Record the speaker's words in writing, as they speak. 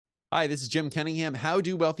Hi, this is Jim Cunningham. How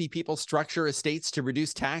do wealthy people structure estates to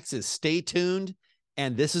reduce taxes? Stay tuned.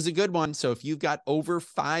 And this is a good one. So if you've got over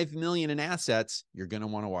 5 million in assets, you're going to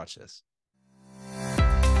want to watch this.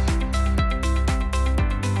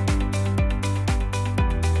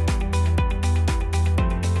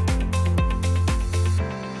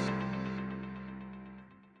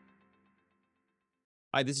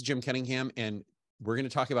 Hi, this is Jim Cunningham, and we're going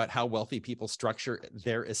to talk about how wealthy people structure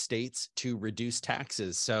their estates to reduce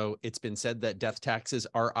taxes. So it's been said that death taxes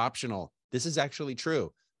are optional. This is actually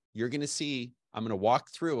true. You're going to see, I'm going to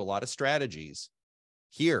walk through a lot of strategies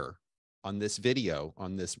here on this video,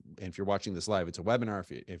 and if you're watching this live, it's a webinar.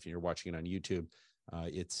 If you're watching it on YouTube,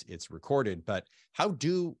 it's recorded. But how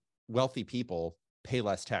do wealthy people pay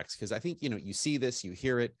less tax? Because I think, you see this, you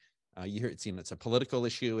hear it, it's a political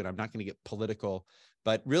issue, and I'm not going to get political.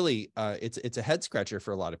 But really, it's a head scratcher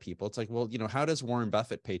for a lot of people. It's like, well, how does Warren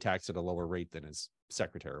Buffett pay tax at a lower rate than his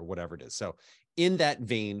secretary or whatever it is? So in that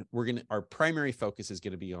vein, our primary focus is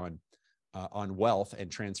going to be on wealth and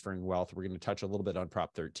transferring wealth. We're going to touch a little bit on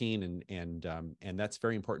Prop 13, and that's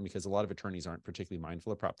very important because a lot of attorneys aren't particularly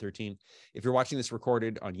mindful of Prop 13. If you're watching this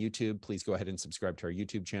recorded on YouTube, please go ahead and subscribe to our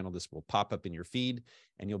YouTube channel. This will pop up in your feed,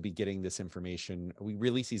 and you'll be getting this information. We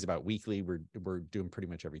release these about weekly. We're doing pretty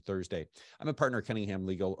much every Thursday. I'm a partner at Cunningham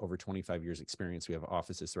Legal, over 25 years experience. We have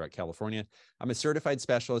offices throughout California. I'm a certified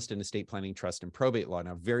specialist in estate planning, trust, and probate law.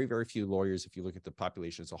 Now, very, very few lawyers, if you look at the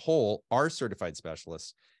population as a whole, are certified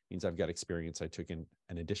specialists. Means I've got experience. I took an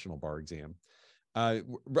additional bar exam.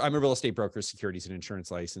 I'm a real estate broker, securities and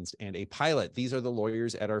insurance licensed, and a pilot. These are the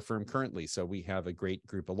lawyers at our firm currently. So we have a great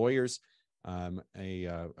group of lawyers, a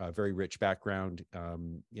very rich background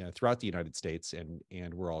throughout the United States,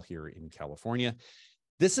 and we're all here in California.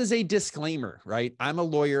 This is a disclaimer, right? I'm a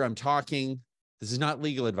lawyer. I'm talking. This is not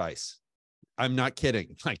legal advice. I'm not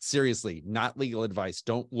kidding. Like, seriously, not legal advice.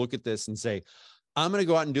 Don't look at this and say, I'm going to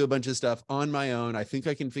go out and do a bunch of stuff on my own. I think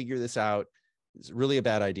I can figure this out. It's really a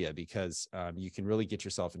bad idea because you can really get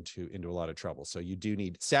yourself into a lot of trouble. So you do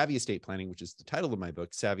need Savvy Estate Planning, which is the title of my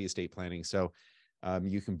book, Savvy Estate Planning. So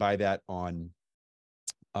you can buy that on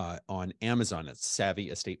Amazon. It's Savvy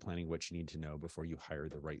Estate Planning, what you need to know before you hire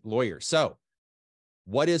the right lawyer. So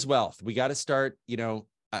what is wealth? We got to start,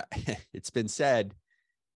 it's been said,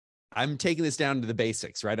 I'm taking this down to the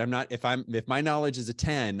basics, right? If my knowledge is a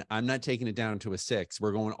 10, I'm not taking it down to a 6.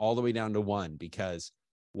 We're going all the way down to 1, because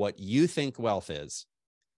what you think wealth is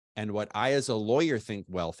and what I, as a lawyer, think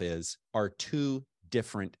wealth is are two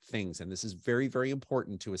different things. And this is very, very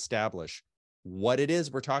important to establish what it is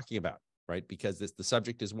we're talking about, right? Because the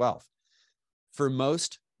subject is wealth. For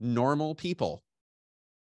most normal people,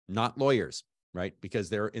 not lawyers, right?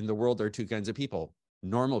 Because in the world, there are two kinds of people.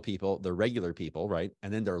 Normal people, the regular people, right?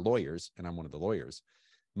 And then there are lawyers, and I'm one of the lawyers.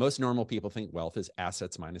 Most normal people think wealth is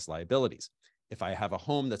assets minus liabilities. If I have a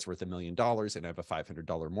home that's worth $1 million and I have a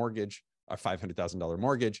 $500 mortgage, or $500,000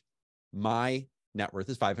 mortgage, my net worth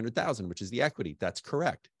is $500,000, which is the equity. That's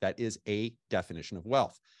correct. That is a definition of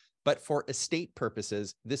wealth. But for estate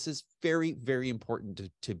purposes, this is very, very important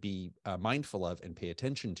to be mindful of and pay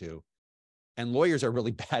attention to. And lawyers are really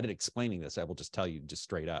bad at explaining this. I will just tell you just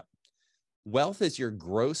straight up. Wealth is your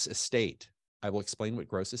gross estate. I will explain what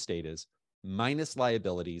gross estate is, minus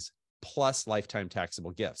liabilities, plus lifetime taxable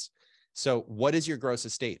gifts. So what is your gross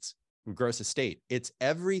estate? It's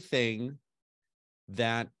everything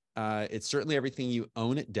that, it's certainly everything you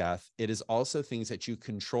own at death. It is also things that you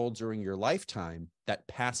control during your lifetime that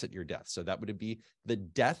pass at your death. So that would be the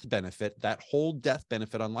death benefit, that whole death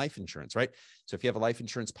benefit on life insurance, right? So if you have a life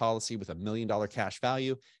insurance policy with $1 million cash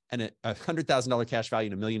value and a $100,000 cash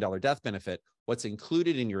value and $1 million death benefit, what's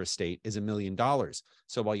included in your estate is $1 million.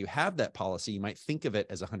 So while you have that policy, you might think of it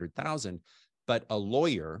as $100,000, but a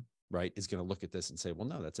lawyer, right, is going to look at this and say, well,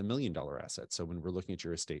 no, that's $1 million asset. So when we're looking at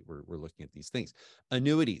your estate, we're looking at these things.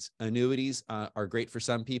 Annuities are great for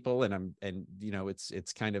some people. And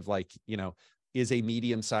it's kind of like, is a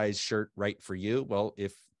medium-sized shirt right for you? Well,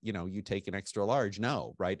 if, you take an extra large,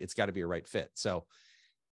 no, right? It's got to be a right fit. So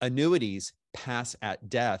annuities pass at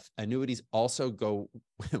death. Annuities also go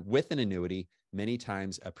with an annuity, many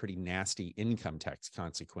times a pretty nasty income tax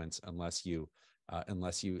consequence, unless you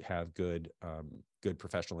have good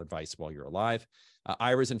professional advice while you're alive.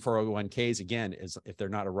 IRAs and 401ks, again, if they're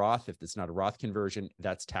not a Roth, if it's not a Roth conversion,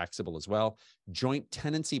 that's taxable as well. Joint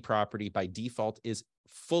tenancy property by default is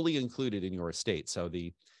fully included in your estate. So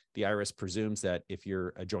the IRS presumes that if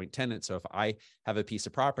you're a joint tenant, so if I have a piece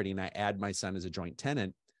of property and I add my son as a joint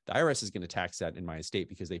tenant, the IRS is going to tax that in my estate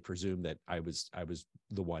because they presume that I was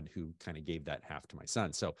the one who kind of gave that half to my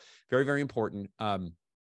son. So very, very important.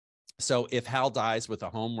 So if Hal dies with a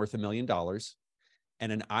home worth $1 million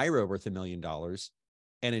and an IRA worth $1 million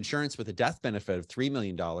and insurance with a death benefit of $3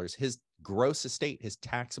 million, his gross estate, his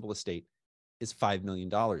taxable estate is $5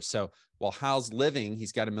 million. So while Hal's living,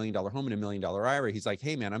 he's got $1 million home and $1 million IRA. He's like,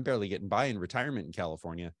 hey man, I'm barely getting by in retirement in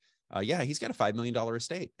California. Yeah, he's got a $5 million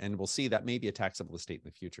estate, and we'll see that may be a taxable estate in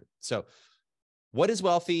the future. So what is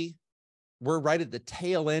wealthy? We're right at the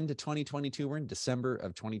tail end of 2022. We're in December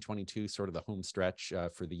of 2022, sort of the home stretch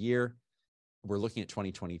for the year. We're looking at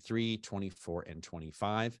 2023, 24, and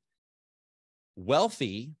 25.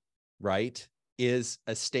 Wealthy, right, is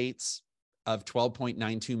estates of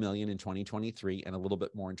 12.92 million in 2023 and a little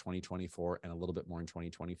bit more in 2024 and a little bit more in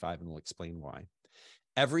 2025, and we'll explain why.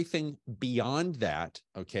 Everything beyond that,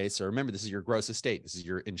 okay, so remember, this is your gross estate. This is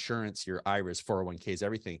your insurance, your IRAs, 401ks,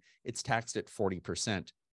 everything. It's taxed at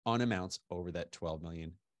 40% on amounts over that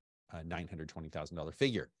 $12,920,000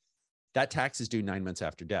 figure. That tax is due 9 months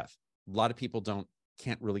after death. A lot of people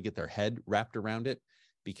can't really get their head wrapped around it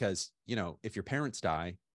because, you know, if your parents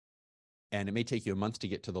die and it may take you a month to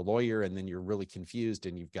get to the lawyer and then you're really confused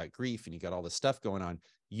and you've got grief and you got all this stuff going on,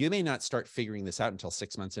 you may not start figuring this out until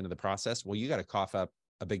 6 months into the process. Well, you got to cough up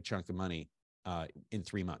a big chunk of money in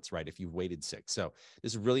 3 months, right? If you've waited 6. So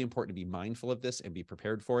this is really important to be mindful of this and be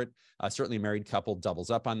prepared for it. Certainly a married couple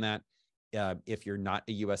doubles up on that. If you're not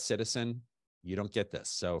a US citizen, you don't get this.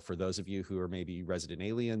 So for those of you who are maybe resident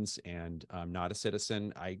aliens and not a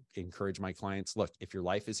citizen, I encourage my clients, look, if your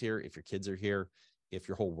life is here, if your kids are here, if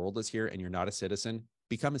your whole world is here and you're not a citizen,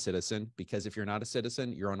 become a citizen, because if you're not a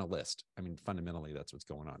citizen, you're on a list. I mean, fundamentally, that's what's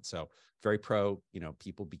going on. So very pro, you know,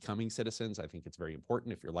 people becoming citizens. I think it's very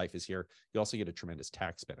important. If your life is here, you also get a tremendous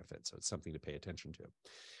tax benefit. So it's something to pay attention to.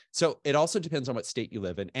 So it also depends on what state you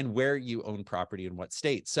live in and where you own property in what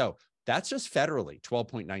state. So that's just federally,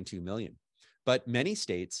 12.92 million. But many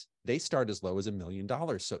states, they start as low as $1 million.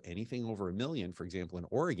 So anything over $1 million, for example, in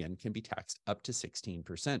Oregon, can be taxed up to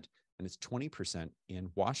 16%. And it's 20% in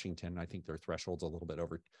Washington. I think their threshold's a little bit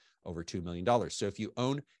over $2 million. So if you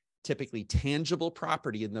own typically tangible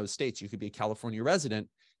property in those states, you could be a California resident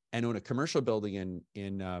and own a commercial building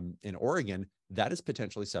in Oregon, that is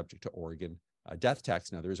potentially subject to Oregon death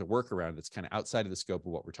tax. Now, there's a workaround that's kind of outside of the scope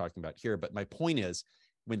of what we're talking about here. But my point is,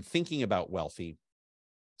 when thinking about wealthy,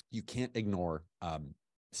 you can't ignore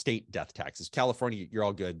state death taxes. California, you're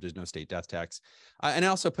all good. There's no state death tax. And I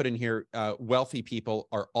also put in here, wealthy people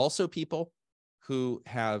are also people who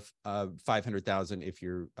have 500,000 if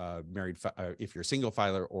you're married, if you're a single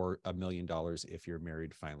filer, or $1 million if you're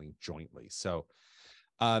married filing jointly. So,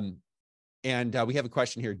 and we have a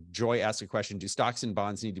question here. Joy asked a question: do stocks and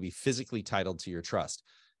bonds need to be physically titled to your trust?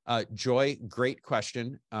 Joy, great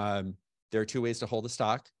question. There are two ways to hold a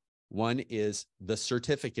stock. One is the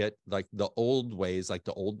certificate, like the old ways, like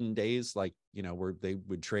the olden days, like, you know, where they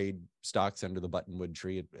would trade stocks under the buttonwood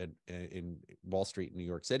tree in Wall Street in New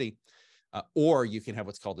York City. Or you can have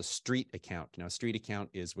what's called a street account. Now, a street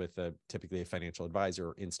account is with typically a financial advisor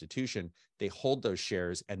or institution. They hold those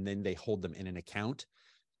shares and then they hold them in an account.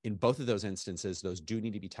 In both of those instances, those do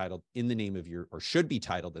need to be titled in the name of your, or should be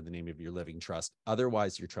titled in the name of your living trust.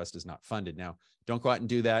 Otherwise, your trust is not funded. Now, don't go out and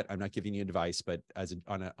do that. I'm not giving you advice, but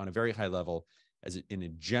on a very high level, in a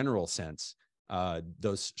general sense,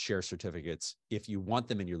 those share certificates, if you want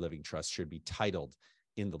them in your living trust, should be titled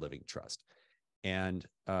in the living trust. And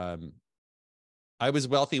I was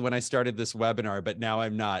wealthy when I started this webinar, but now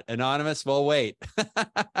I'm not. Anonymous, well, wait.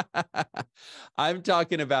 I'm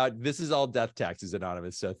talking about, this is all death taxes,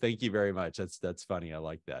 Anonymous. So thank you very much. That's funny. I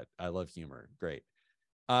like that. I love humor. Great.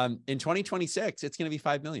 In 2026, it's going to be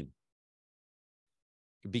 5 million.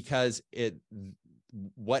 Because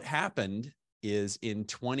what happened is in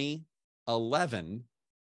 2011,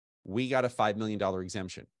 we got a $5 million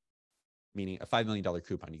exemption, meaning a $5 million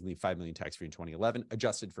coupon. You can leave $5 million tax-free in 2011,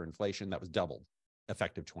 adjusted for inflation, that was doubled,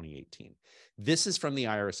 effective 2018. This is from the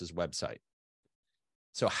IRS's website.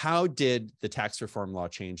 So how did the tax reform law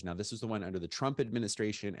change? Now, this is the one under the Trump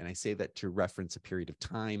administration, and I say that to reference a period of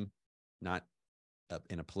time, not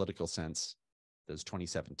in a political sense. That was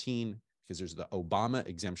 2017, because there's the Obama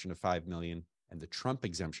exemption of 5 million and the Trump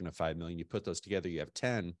exemption of 5 million. You put those together, you have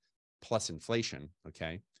 10 plus inflation,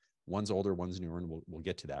 okay? One's older, one's newer, and we'll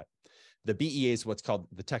get to that. The BEA is what's called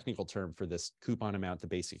the technical term for this coupon amount, the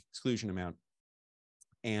basic exclusion amount.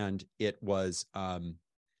 And it was,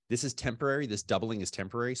 this is temporary. This doubling is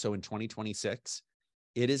temporary. So in 2026,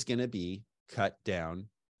 it is going to be cut down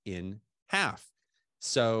in half.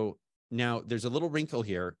 So now there's a little wrinkle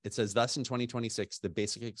here. It says, thus in 2026, the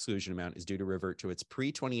basic exclusion amount is due to revert to its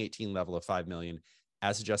pre-2018 level of 5 million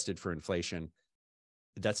as adjusted for inflation.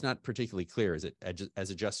 That's not particularly clear. Is it as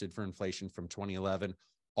adjusted for inflation from 2011,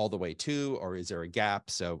 all the way to, or is there a gap?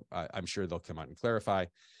 So I'm sure they'll come out and clarify.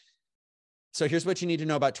 So here's what you need to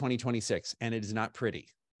know about 2026, and it is not pretty.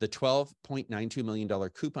 The $12.92 million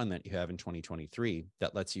coupon that you have in 2023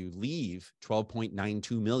 that lets you leave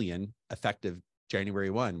 $12.92 million effective January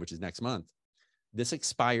 1, which is next month. This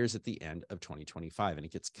expires at the end of 2025 and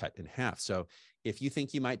it gets cut in half. So if you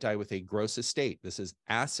think you might die with a gross estate, this is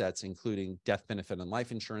assets, including death benefit and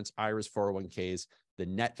life insurance, IRAs, 401ks, the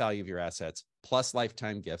net value of your assets, plus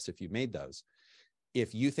lifetime gifts if you've made those.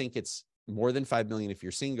 If you think it's more than 5 million if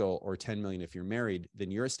you're single or 10 million if you're married,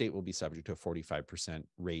 then your estate will be subject to a 45%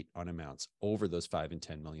 rate on amounts over those $5 and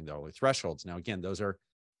 $10 million thresholds. Now, again, those are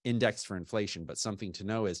indexed for inflation, but something to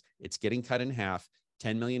know is it's getting cut in half.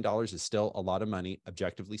 $10 million is still a lot of money,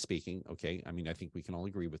 objectively speaking. Okay. I mean, I think we can all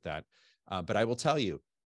agree with that. But I will tell you,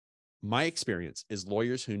 my experience is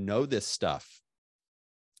lawyers who know this stuff,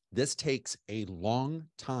 this takes a long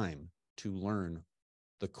time to learn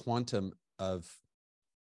the quantum of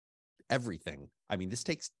everything. I mean, this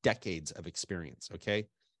takes decades of experience. Okay.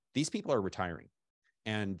 These people are retiring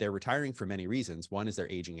and they're retiring for many reasons. One is they're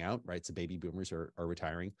aging out, right? So baby boomers are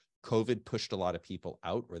retiring. COVID pushed a lot of people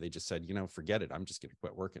out where they just said, you know, forget it. I'm just going to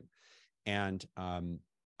quit working. And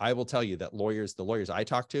I will tell you that the lawyers I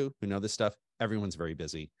talk to who know this stuff, everyone's very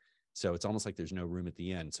busy. So it's almost like there's no room at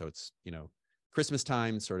the end. So it's, you know, Christmas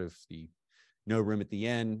time, sort of the no room at the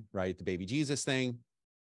end, right? The baby Jesus thing.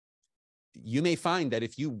 You may find that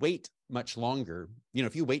if you wait much longer, you know,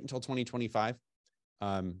 if you wait until 2025,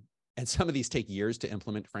 and some of these take years to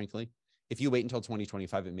implement, frankly, if you wait until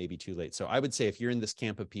 2025, it may be too late. So I would say if you're in this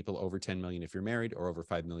camp of people over 10 million if you're married or over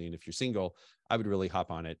 5 million if you're single, I would really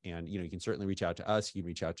hop on it. And, you know, you can certainly reach out to us, you can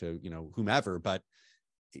reach out to, you know, whomever, but,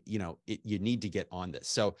 you know, you need to get on this.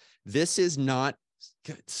 So this is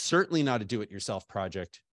certainly not a do-it-yourself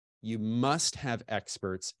project. You must have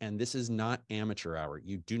experts, and this is not amateur hour.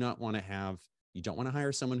 You don't want to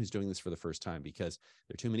hire someone who's doing this for the first time because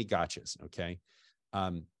there are too many gotchas. Okay.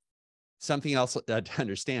 Something else to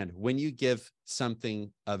understand, when you give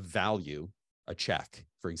something of value, a check,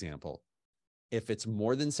 for example, if it's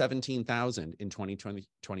more than 17,000 in 2020,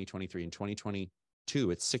 2023, and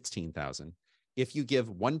 2022, it's 16,000. If you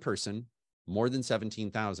give one person more than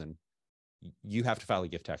 17,000, you have to file a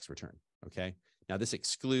gift tax return. Okay. Now this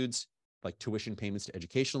excludes like tuition payments to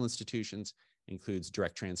educational institutions, includes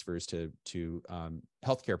direct transfers to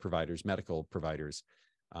healthcare providers, medical providers.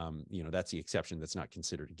 You know, that's the exception. That's not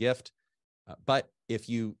considered a gift. But if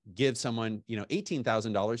you give someone, you know,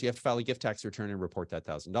 $18,000, you have to file a gift tax return and report that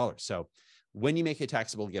 $1,000. So when you make a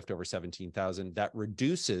taxable gift over 17,000, that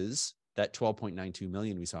reduces that 12.92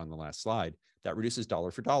 million we saw in the last slide. That reduces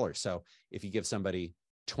dollar for dollar. So if you give somebody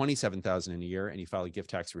 27,000 in a year and you file a gift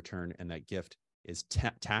tax return and that gift is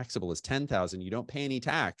taxable as 10,000, you don't pay any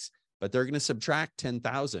tax, but they're going to subtract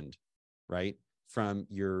 10,000, right, from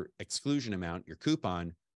your exclusion amount, your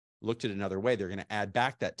coupon. Looked at another way, they're going to add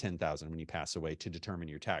back that 10,000 when you pass away to determine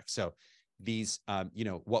your tax. So these, you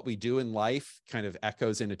know, what we do in life kind of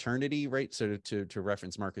echoes in eternity, right? So to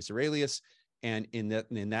reference Marcus Aurelius, and in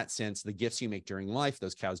that sense, the gifts you make during life,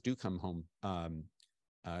 those cows do come home,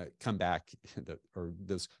 come back, or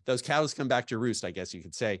those cows come back to roost, I guess you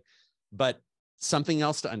could say. But something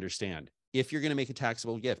else to understand: if you're going to make a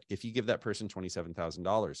taxable gift, if you give that person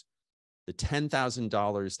 $27,000. The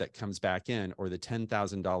 $10,000 that comes back in, or the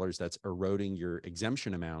 $10,000 that's eroding your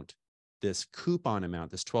exemption amount, this coupon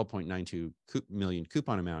amount, this 12.92 million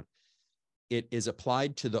coupon amount, it is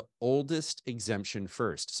applied to the oldest exemption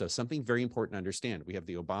first. So something very important to understand. We have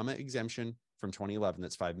the Obama exemption from 2011,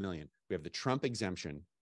 that's 5 million. We have the Trump exemption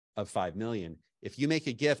of 5 million. If you make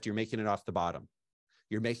a gift, you're making it off the bottom.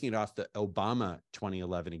 You're making it off the Obama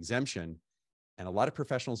 2011 exemption. And a lot of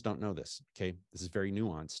professionals don't know this. Okay. This is very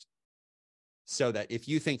nuanced. So that if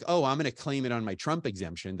you think, oh, I'm going to claim it on my Trump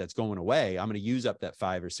exemption that's going away, I'm going to use up that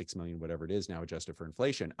 5 or 6 million, whatever it is now adjusted for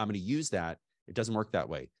inflation, I'm going to use that. It doesn't work that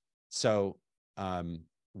way. So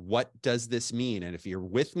what does this mean? And if you're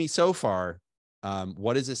with me so far,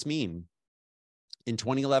 what does this mean? In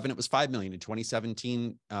 2011, it was 5 million. In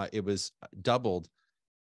 2017, it was doubled.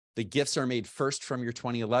 The gifts are made first from your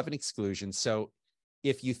 2011 exclusion. So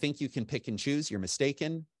if you think you can pick and choose, you're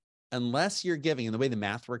mistaken. Unless you're giving, and the way the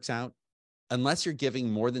math works out, unless you're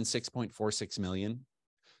giving more than 6.46 million,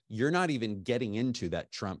 you're not even getting into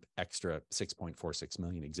that Trump extra 6.46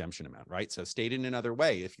 million exemption amount, right? So stated in another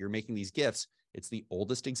way, if you're making these gifts, it's the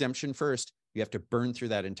oldest exemption first. You have to burn through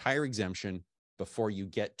that entire exemption before you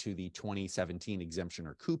get to the 2017 exemption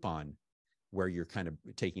or coupon, where you're kind of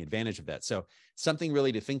taking advantage of that. So something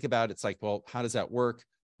really to think about. It's like, well, how does that work?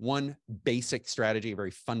 One basic strategy, a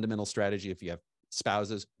very fundamental strategy, if you have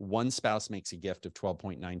spouses, one spouse makes a gift of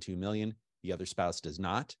 12.92 million, the other spouse does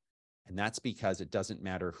not. And that's because it doesn't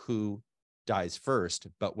matter who dies first,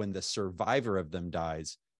 but when the survivor of them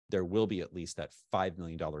dies, there will be at least that $5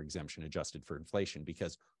 million exemption adjusted for inflation,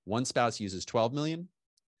 because one spouse uses 12 million,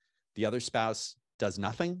 the other spouse does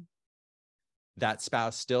nothing. That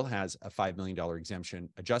spouse still has a $5 million exemption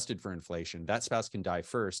adjusted for inflation. That spouse can die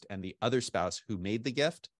first, and the other spouse who made the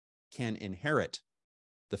gift can inherit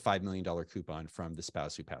the $5 million coupon from the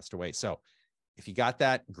spouse who passed away. So if you got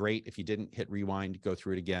that, great. If you didn't, hit rewind, go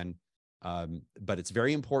through it again. But it's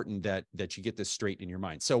very important that you get this straight in your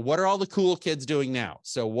mind. So what are all the cool kids doing now?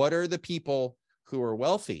 So what are the people who are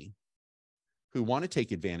wealthy, who want to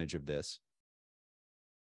take advantage of this?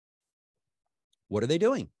 What are they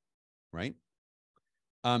doing, right?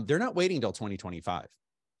 They're not waiting until 2025.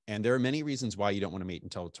 And there are many reasons why you don't want to wait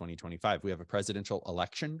until 2025. We have a presidential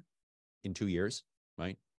election in 2 years,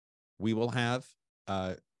 right? We will have,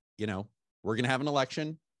 we're going to have an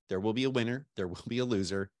election. There will be a winner. There will be a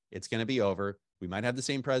loser. It's going to be over. We might have the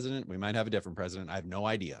same president. We might have a different president. I have no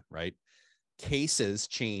idea, right? Cases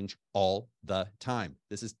change all the time.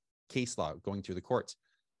 This is case law going through the courts.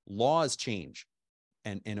 Laws change.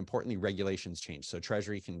 And importantly, regulations change. So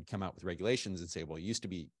Treasury can come out with regulations and say, well, it used to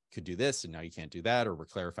be, could do this, and now you can't do that, or we're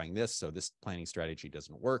clarifying this, so this planning strategy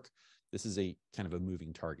doesn't work. This is a kind of a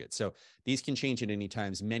moving target. So these can change at any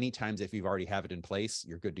times. Many times, if you've already have it in place,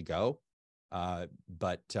 you're good to go.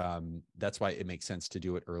 But that's why it makes sense to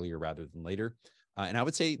do it earlier rather than later. And I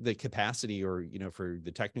would say the capacity, or, for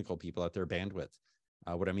the technical people out there, bandwidth.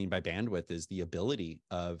 What I mean by bandwidth is the ability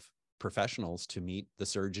of professionals to meet the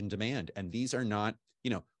surge in demand. And these are not,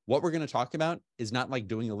 what we're going to talk about is not like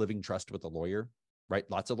doing a living trust with a lawyer, right?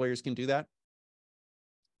 Lots of lawyers can do that.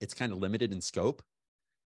 It's kind of limited in scope.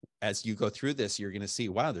 As you go through this, you're going to see,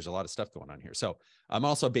 wow, there's a lot of stuff going on here. So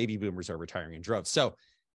also baby boomers are retiring in droves. So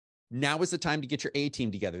now is the time to get your A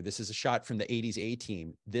team together. This is a shot from the 80s A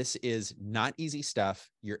team. This is not easy stuff.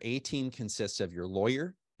 Your A team consists of your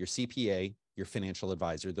lawyer, your CPA, your financial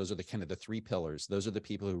advisor. Those are the kind of the three pillars. Those are the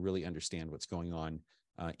people who really understand what's going on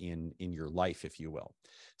in your life, if you will.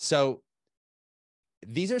 So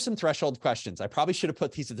these are some threshold questions. I probably should have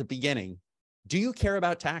put these at the beginning. Do you care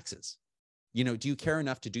about taxes? Do you care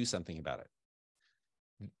enough to do something about it?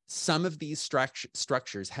 Some of these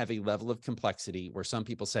structures have a level of complexity where some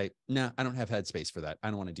people say, no, I don't have headspace for that. I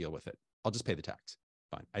don't want to deal with it. I'll just pay the tax.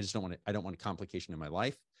 Fine. I don't want a complication in my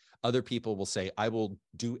life. Other people will say, I will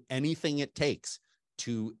do anything it takes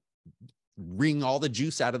to wring all the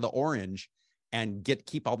juice out of the orange and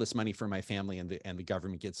keep all this money for my family, and the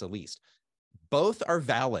government gets the least. Both are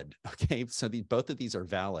valid. Okay. So both of these are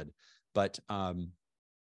valid, but,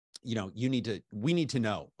 we need to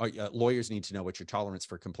know, lawyers need to know what your tolerance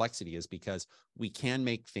for complexity is, because we can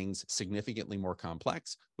make things significantly more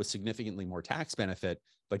complex with significantly more tax benefit,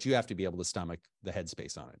 but you have to be able to stomach the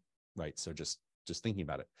headspace on it. Right. So just thinking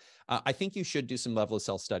about it. I think you should do some level of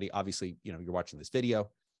self-study. Obviously, you're watching this video.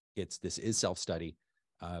 This is self-study.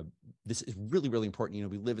 This is really, really important.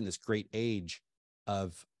 We live in this great age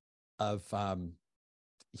of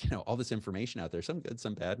all this information out there, some good,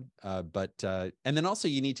 some bad. And then also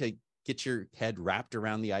you need to get your head wrapped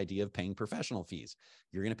around the idea of paying professional fees.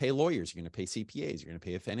 You're going to pay lawyers, you're going to pay CPAs, you're going to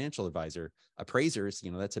pay a financial advisor, appraisers.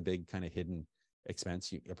 That's a big kind of hidden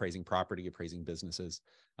expense, appraising property, appraising businesses,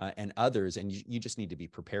 and others. And you just need to be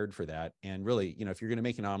prepared for that. And really, if you're going to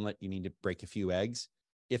make an omelet, you need to break a few eggs.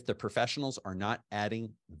 If the professionals are not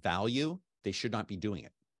adding value, they should not be doing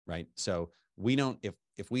it. Right. So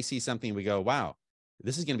if we see something, we go, wow,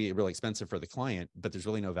 this is going to be really expensive for the client, but there's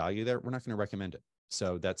really no value there, we're not going to recommend it.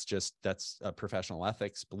 So that's professional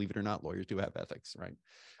ethics. Believe it or not, lawyers do have ethics, right?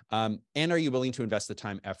 And are you willing to invest the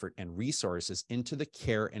time, effort, and resources into the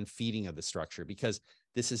care and feeding of the structure? Because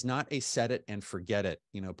this is not a set it and forget it,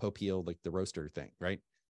 Popeil, like the roaster thing, right?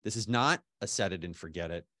 This is not a set it and forget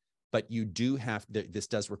it, but you do this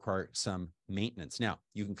does require some maintenance. Now,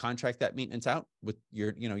 you can contract that maintenance out with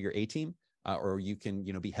your A team. Or you can,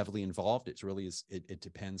 be heavily involved. It really is. It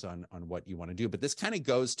depends on what you want to do. But this kind of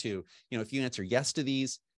goes to, if you answer yes to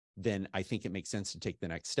these, then I think it makes sense to take the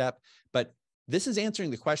next step. But this is answering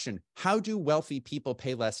the question: how do wealthy people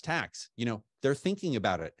pay less tax? They're thinking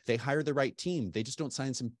about it. They hire the right team. They just don't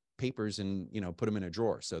sign some papers and put them in a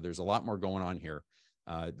drawer. So there's a lot more going on here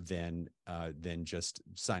than just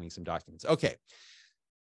signing some documents. Okay.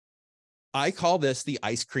 I call this the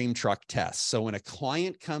ice cream truck test. So when a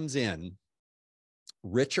client comes in,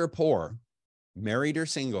 rich or poor, married or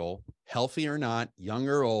single, healthy or not, young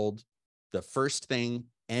or old, the first thing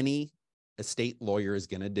any estate lawyer is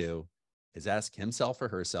going to do is ask himself or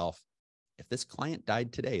herself, if this client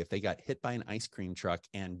died today, if they got hit by an ice cream truck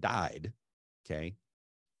and died, okay,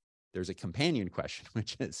 there's a companion question,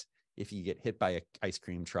 which is if you get hit by an ice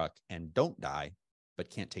cream truck and don't die, but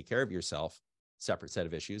can't take care of yourself, separate set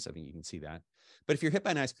of issues. I think you can see that. But if you're hit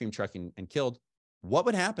by an ice cream truck and killed, what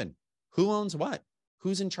would happen? Who owns what?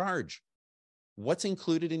 Who's in charge? What's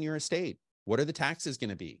included in your estate? What are the taxes going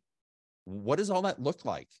to be? What does all that look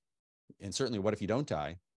like? And certainly, what if you don't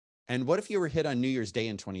die? And what if you were hit on New Year's Day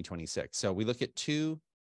in 2026? So we look at two,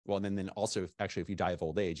 well, and then also, actually, if you die of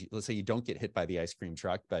old age, let's say you don't get hit by the ice cream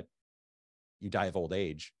truck, but you die of old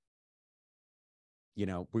age. You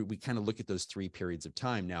know, we kind of look at those 3 periods of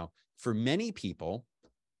time. Now, for many people,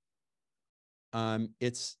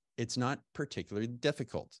 it's not particularly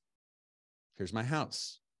difficult. Here's my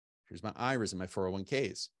house. Here's my IRAs and my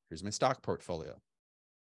 401ks. Here's my stock portfolio.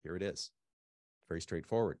 Here it is. Very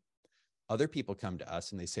straightforward. Other people come to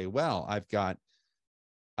us and they say, well, I've got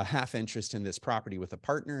a half interest in this property with a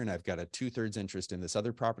partner, and I've got a 2/3 interest in this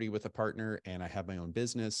other property with a partner, and I have my own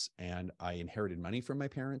business, and I inherited money from my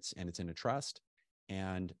parents, and it's in a trust,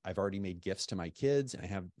 and I've already made gifts to my kids, and I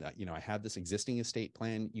have, I have this existing estate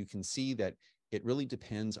plan. You can see that it really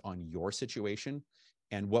depends on your situation.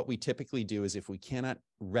 And what we typically do is, if we cannot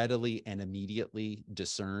readily and immediately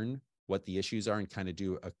discern what the issues are and kind of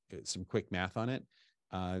do some quick math on it,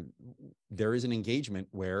 there is an engagement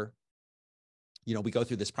where, we go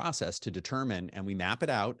through this process to determine, and we map it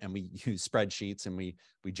out, and we use spreadsheets, and we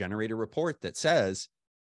generate a report that says,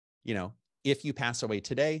 if you pass away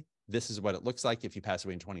today, this is what it looks like. If you pass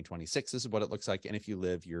away in 2026, this is what it looks like. And if you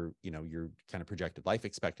live your kind of projected life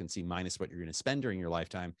expectancy minus what you're going to spend during your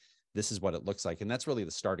lifetime, this is what it looks like. And that's really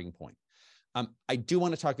the starting point. I do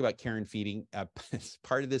want to talk about care and feeding.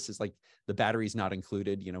 Part of this is like the battery's not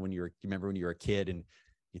included. When you remember when you were a kid and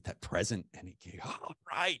you get that present and you go, oh,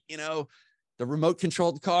 right, the remote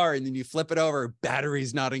controlled car, and then you flip it over,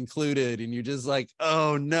 batteries not included. And you're just like,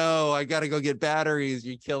 oh no, I got to go get batteries.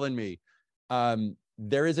 You're killing me.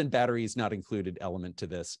 There isn't batteries not included element to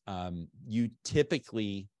this. You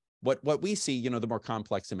typically, what we see, the more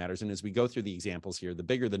complex the matters. And as we go through the examples here, the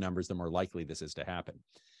bigger the numbers, the more likely this is to happen.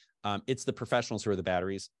 It's the professionals who are the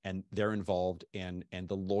batteries, and they're involved, and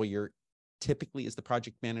the lawyer typically is the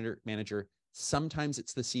project manager. Sometimes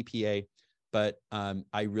it's the CPA, but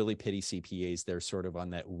I really pity CPAs. They're sort of on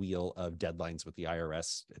that wheel of deadlines with the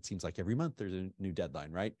IRS. It seems like every month there's a new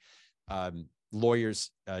deadline, right?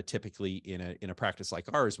 Lawyers typically in a practice like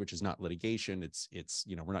ours, which is not litigation, it's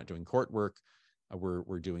we're not doing court work.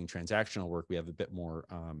 We're doing transactional work. We have a bit more,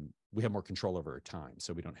 we have more control over our time.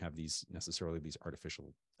 So we don't have necessarily these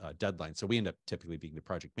artificial deadlines. So we end up typically being the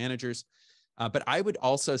project managers. But I would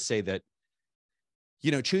also say that,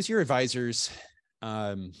 choose your advisors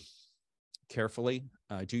carefully,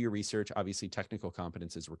 do your research. Obviously, technical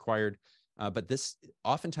competence is required, but this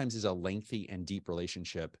oftentimes is a lengthy and deep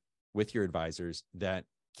relationship with your advisors that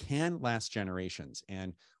can last generations.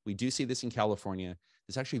 And we do see this in California.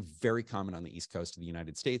 It's actually very common on the East Coast of the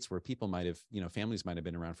United States, where people might have, families might have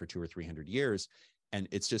been around for 200 or 300 years. And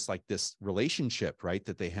it's just like this relationship, right,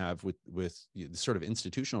 that they have with the sort of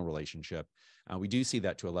institutional relationship. We do see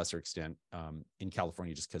that to a lesser extent in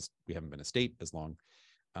California, just because we haven't been a state as long.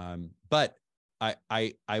 But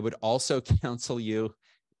I would also counsel you,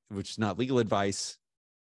 which is not legal advice,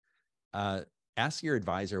 ask your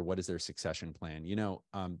advisor, what is their succession plan?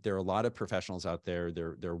 There are a lot of professionals out there.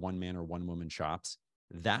 They're one man or one woman shops.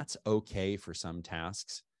 That's okay for some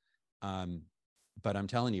tasks. But I'm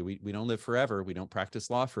telling you, we don't live forever. We don't practice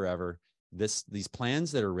law forever. These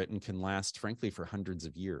plans that are written can last, frankly, for hundreds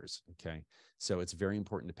of years. Okay. So it's very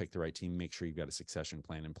important to pick the right team, make sure you've got a succession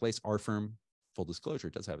plan in place. Our firm, full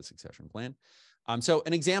disclosure, does have a succession plan. So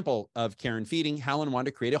an example of care and feeding, Howland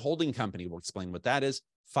wanted to create a holding company. We'll explain what that is.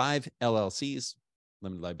 5 LLCs,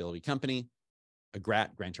 limited liability company, a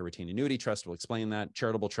grantor retained annuity trust. We'll explain that,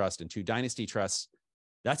 charitable trust, and 2 dynasty trusts.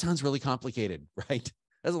 That sounds really complicated, right?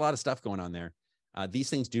 There's a lot of stuff going on there.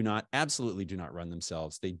 These things absolutely do not run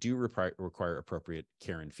themselves. They do require appropriate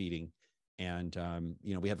care and feeding. And,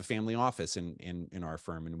 we have a family office in our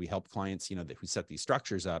firm, and we help clients, who set these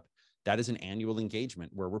structures up. That is an annual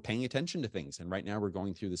engagement where we're paying attention to things. And right now we're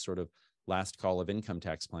going through this sort of last call of income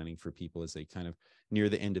tax planning for people as they kind of near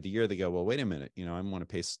the end of the year. They go, well, wait a minute, I want to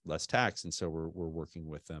pay less tax. And so we're working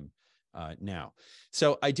with them now.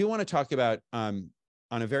 So I do want to talk about on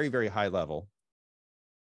a very, very high level,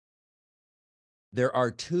 there are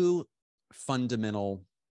two fundamental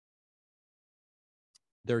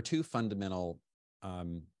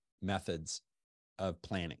methods of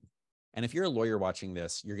planning. And if you're a lawyer watching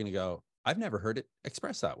this, you're going to go, I've never heard it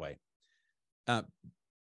expressed that way.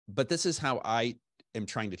 But this is how I am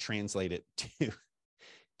trying to translate it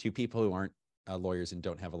to people who aren't lawyers and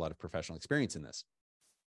don't have a lot of professional experience in this.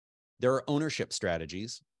 There are ownership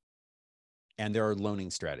strategies and there are loaning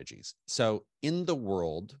strategies. So in the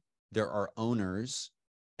world, there are owners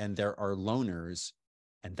and there are loaners,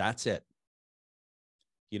 and that's it.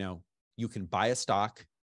 You know, you can buy a stock,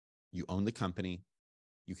 you own the company,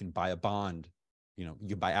 you can buy a bond, you know,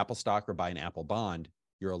 you buy Apple stock or buy an Apple bond,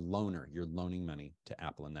 you're a loaner, you're loaning money to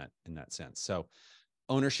Apple in that sense. So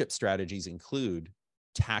ownership strategies include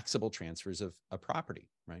taxable transfers of a property,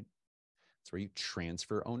 right? It's where you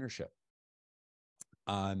transfer ownership.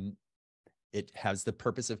 It has the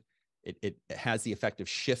purpose of, it has the effect of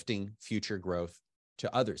shifting future growth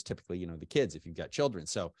to others, typically, you know, the kids, if you've got children.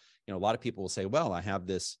 So, you know, a lot of people will say, well, I have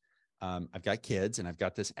this, I've got kids and I've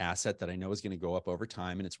got this asset that I know is going to go up over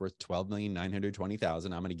time and it's worth $12,920,000. I'm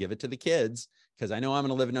going to give it to the kids because I know I'm going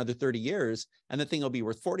to live another 30 years and the thing will be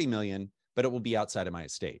worth 40 million, but it will be outside of my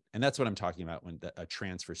estate. And that's what I'm talking about when a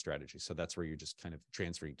transfer strategy. So that's where you're just kind of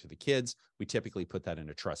transferring to the kids. We typically put that in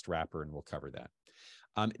a trust wrapper and we'll cover that.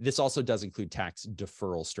 This also does include tax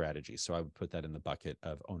deferral strategies. So I would put that in the bucket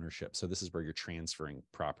of ownership. So this is where you're transferring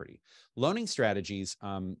property. Loaning strategies,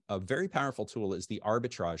 a very powerful tool is the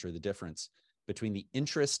arbitrage, or the difference between the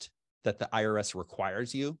interest that the IRS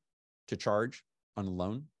requires you to charge on a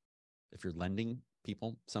loan, if you're lending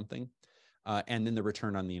people something, and then the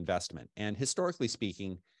return on the investment. And historically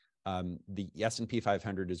speaking, the S&P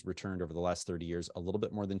 500 has returned over the last 30 years a little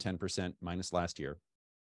bit more than 10% minus last year.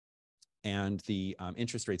 And the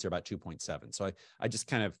interest rates are about 2.7. So I just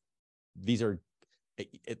kind of, these are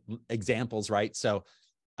examples, right? So,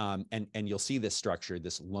 and you'll see this structure,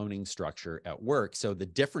 this loaning structure at work. So the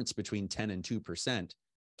difference between 10 and 2%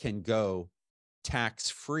 can go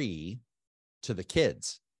tax-free to the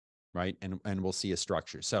kids, right? And we'll see a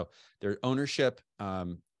structure. So there are ownership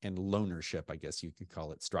and loanership, I guess you could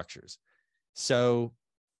call it, structures. So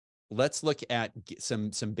let's look at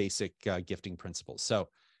some basic gifting principles. So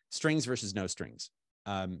strings versus no strings.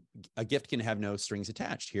 A gift can have no strings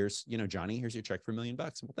attached. Here's, you know, Johnny, here's your check for $1 million.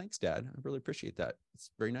 Well, thanks, Dad. I really appreciate that. It's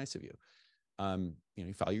very nice of you. You know,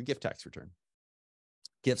 you file your gift tax return.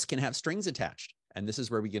 Gifts can have strings attached. And this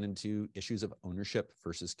is where we get into issues of ownership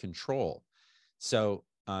versus control. So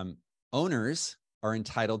owners are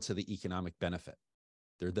entitled to the economic benefit.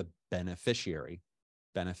 They're the beneficiary.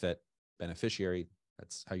 Beneficiary.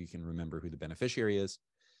 That's how you can remember who the beneficiary is.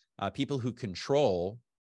 People who control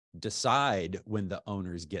decide when the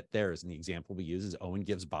owners get theirs. And the example we use is Owen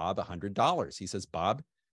gives Bob $100. He says, Bob,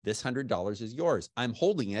 this $100 is yours. I'm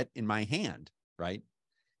holding it in my hand, right?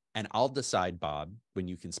 And I'll decide, Bob, when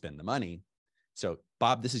you can spend the money. So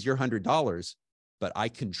Bob, this is your $100, but I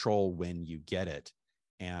control when you get it.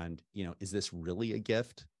 And, you know, is this really a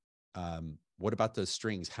gift? What about those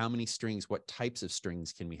strings? How many strings, what types of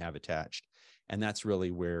strings can we have attached? And that's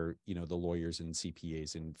really where, you know, the lawyers and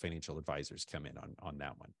CPAs and financial advisors come in on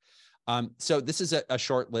that one. So this is a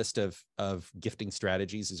short list of gifting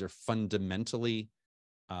strategies. These are fundamentally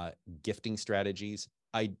gifting strategies.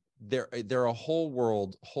 There are a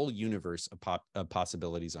whole universe of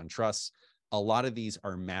possibilities on trusts. A lot of these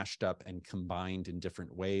are mashed up and combined in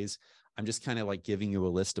different ways. I'm just kind of like giving you a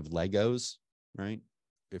list of Legos, right?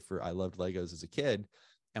 I loved Legos as a kid.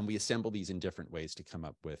 And we assemble these in different ways to come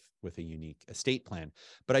up with a unique estate plan.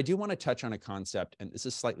 But I do want to touch on a concept, and this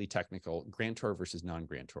is slightly technical, grantor versus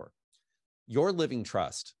non-grantor. Your living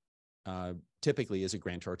trust typically is a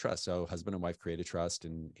grantor trust. So husband and wife create a trust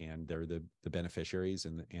and they're the beneficiaries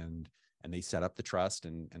and they set up the trust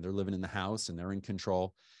and they're living in the house and they're in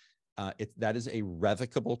control. That is a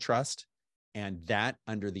revocable trust. And that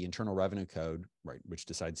under the Internal Revenue Code, right, which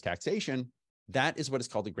decides taxation, that is what is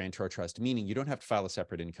called a grantor trust, meaning you don't have to file a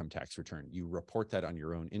separate income tax return. You report that on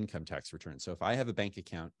your own income tax return. So if I have a bank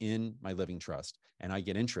account in my living trust and I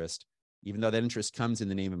get interest, even though that interest comes in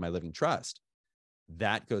the name of my living trust,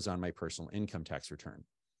 that goes on my personal income tax return.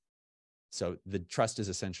 So the trust is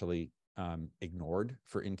essentially ignored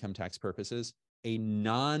for income tax purposes. A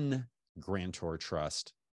non-grantor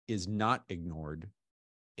trust is not ignored.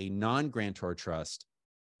 A non-grantor trust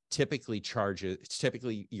typically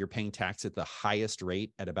you're paying tax at the highest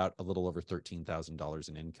rate at about a little over $13,000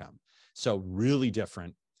 in income. So really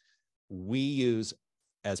different. We use,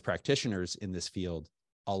 as practitioners in this field,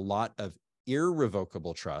 a lot of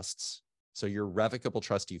irrevocable trusts. So your revocable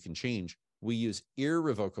trust you can change. We use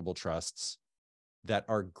irrevocable trusts that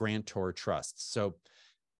are grantor trusts. So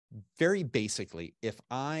very basically, if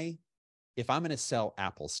I'm going to sell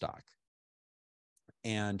Apple stock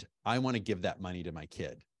and I want to give that money to my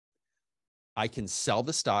kid, I can sell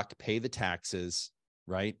the stock, pay the taxes,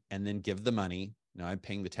 right? And then give the money Now I'm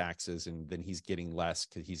paying the taxes, and then he's getting less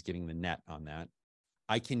because he's getting the net on that.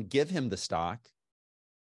 I can give him the stock,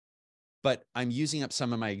 but I'm using up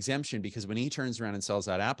some of my exemption because when he turns around and sells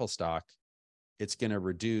that Apple stock, it's going to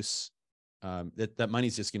reduce, that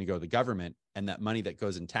money's just going to go to the government, and that money that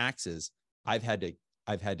goes in taxes, I've had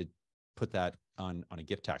to put that on a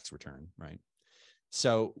gift tax return, right?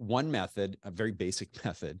 So one method, a very basic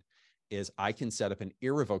method, is I can set up an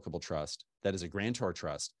irrevocable trust that is a grantor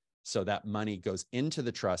trust. So that money goes into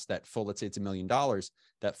the trust, that full, let's say it's $1 million,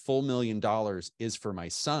 that full $1 million is for my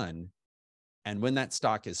son. And when that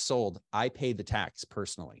stock is sold, I pay the tax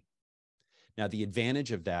personally. Now, the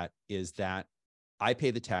advantage of that is that I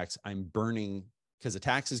pay the tax, I'm burning, because the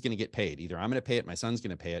tax is going to get paid. Either I'm going to pay it, my son's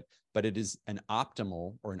going to pay it, but it is an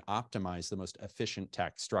optimal or an optimized, the most efficient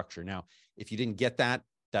tax structure. Now, if you didn't get that,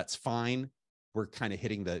 that's fine. We're kind of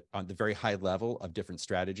hitting on the very high level of different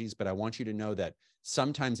strategies, but I want you to know that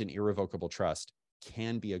sometimes an irrevocable trust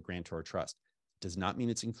can be a grantor trust. Does not mean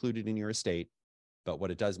it's included in your estate, but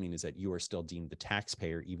what it does mean is that you are still deemed the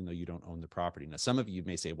taxpayer, even though you don't own the property. Now, some of you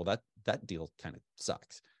may say, well, that deal kind of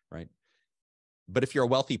sucks, right? But if you're a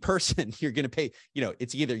wealthy person, you're going to pay,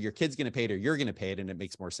 it's either your kid's going to pay it or you're going to pay it, and it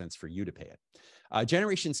makes more sense for you to pay it.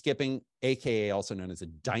 Generation skipping, AKA also known as a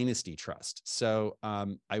dynasty trust. So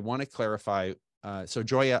I want to clarify. So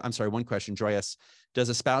Joya, I'm sorry, one question. Joyous, does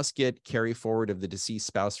a spouse get carry forward of the deceased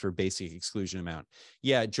spouse for basic exclusion amount?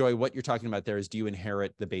 Yeah, Joy, what you're talking about there is, do you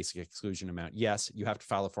inherit the basic exclusion amount? Yes, you have to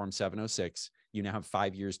file a Form 706. You now have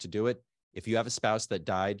 5 years to do it. If you have a spouse that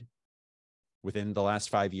died within the last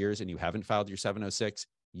 5 years and you haven't filed your 706,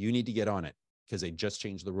 you need to get on it, because they just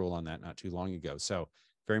changed the rule on that not too long ago. So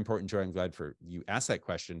very important, Joy. I'm glad for you asked that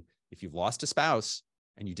question. If you've lost a spouse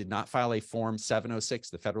and you did not file a Form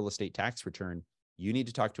 706, the federal estate tax return, you need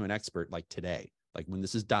to talk to an expert like today. Like when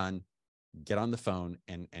this is done, get on the phone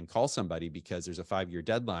and call somebody, because there's a 5-year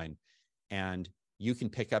deadline and you can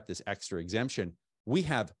pick up this extra exemption. We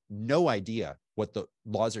have no idea what the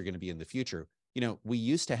laws are going to be in the future. We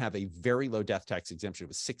used to have a very low death tax exemption. It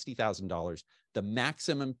was $60,000. The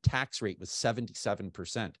maximum tax rate was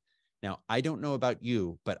 77%. Now, I don't know about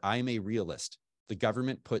you, but I'm a realist. The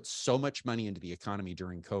government put so much money into the economy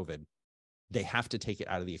during COVID. They have to take it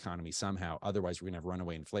out of the economy somehow. Otherwise, we're going to have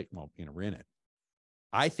runaway inflation. Well, we're in it.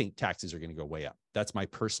 I think taxes are going to go way up. That's my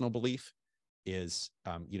personal belief is,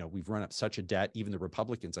 we've run up such a debt. Even the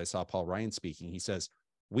Republicans, I saw Paul Ryan speaking. He says,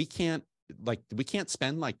 we can't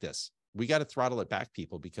spend like this. We got to throttle it back,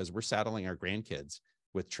 people, because we're saddling our grandkids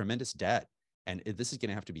with tremendous debt, and this is going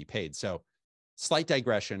to have to be paid. So slight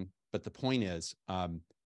digression, but the point is,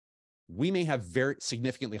 we may have very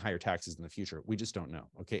significantly higher taxes in the future. We just don't know.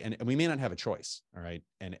 Okay. And we may not have a choice. All right.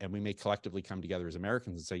 And we may collectively come together as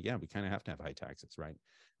Americans and say, yeah, we kind of have to have high taxes, right?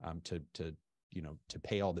 To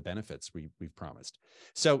pay all the benefits we've promised.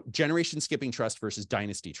 So generation skipping trust versus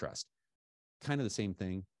dynasty trust, kind of the same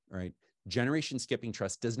thing, right? Generation skipping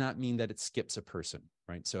trust does not mean that it skips a person,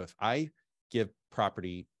 right? So if I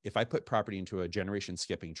put property into a generation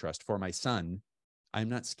skipping trust for my son, I'm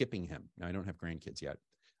not skipping him. Now, I don't have grandkids yet.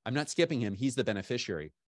 I'm not skipping him. He's the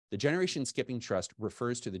beneficiary. The generation skipping trust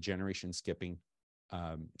refers to the generation skipping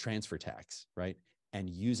transfer tax, right? And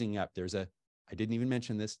using up, I didn't even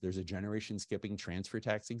mention this, there's a generation skipping transfer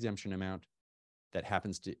tax exemption amount that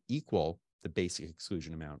happens to equal the basic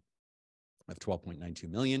exclusion amount of 12.92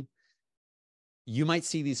 million. You might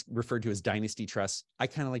see these referred to as dynasty trusts. I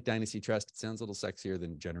kind of like dynasty trust. It sounds a little sexier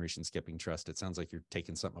than generation skipping trust. It sounds like you're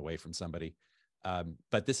taking something away from somebody.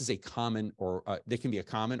 But this is a common, or they can be a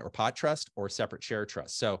common or pot trust or separate share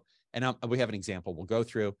trust. So, and we have an example we'll go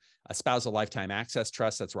through. A spousal lifetime access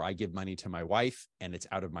trust. That's where I give money to my wife and it's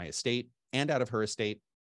out of my estate and out of her estate.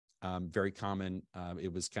 Very common.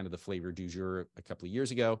 It was kind of the flavor du jour a couple of years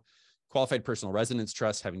ago. Qualified personal residence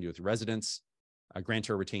trust having to do with residence. A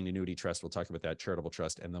grantor retained annuity trust. We'll talk about that. Charitable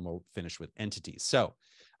trust, and then we'll finish with entities. So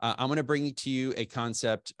I'm going to bring to you a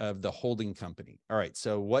concept of the holding company. All right.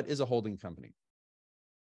 So what is a holding company?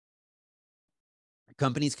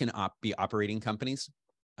 Companies can be operating companies.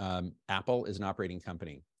 Apple is an operating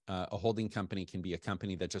company. A holding company can be a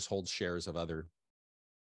company that just holds shares of other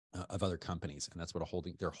companies, and that's what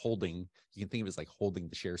they're holding. You can think of it as like holding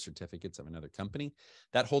the share certificates of another company.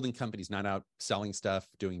 That holding company is not out selling stuff,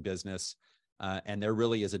 doing business, and there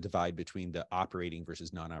really is a divide between the operating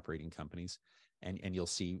versus non-operating companies. And you'll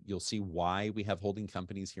see why we have holding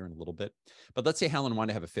companies here in a little bit. But let's say Helen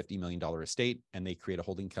wanted to have a $50 million estate, and they create a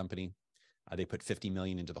holding company. They put $50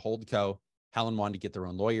 million into the holdco. Helen wanted to get their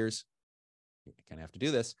own lawyers. You kind of have to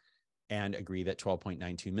do this and agree that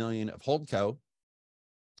 12.92 million of holdco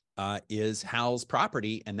is Hal's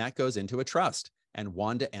property, and that goes into a trust. and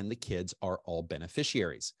Wanda and the kids are all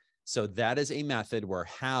beneficiaries. So that is a method where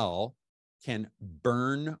Hal can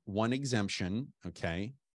burn one exemption,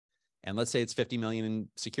 okay? And let's say it's 50 million in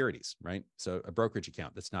securities, right? So a brokerage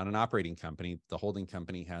account that's not an operating company. The holding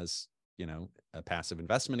company has, you know, a passive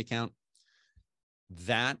investment account.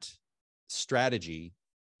 That strategy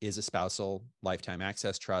is a spousal lifetime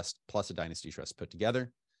access trust plus a dynasty trust put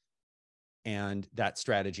together. And that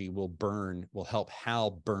strategy will help Hal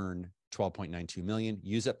burn 12.92 million,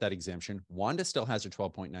 use up that exemption. Wanda still has her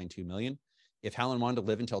 12.92 million. If Hal and Wanda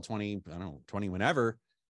live until 20, I don't know, 20 whenever,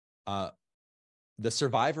 the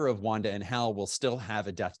survivor of Wanda and Hal will still have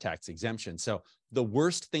a death tax exemption. So the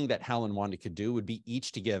worst thing that Hal and Wanda could do would be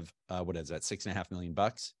each to give, what is that, $6.5 million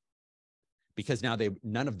bucks? Because now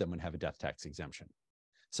none of them would have a death tax exemption.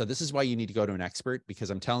 So this is why you need to go to an expert, because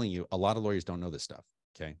I'm telling you, a lot of lawyers don't know this stuff.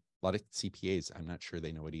 Okay. A lot of CPAs, I'm not sure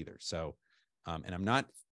they know it either. So, and I'm not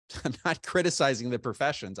criticizing the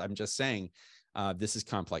professions. I'm just saying, this is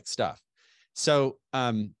complex stuff. So,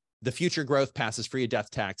 the future growth passes free of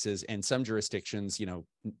death taxes, and some jurisdictions, you know,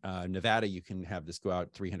 Nevada, you can have this go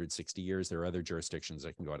out 360 years. There are other jurisdictions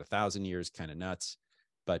that can go out 1,000 years, kind of nuts.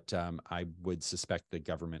 But I would suspect the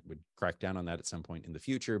government would crack down on that at some point in the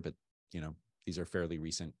future. But, you know, these are fairly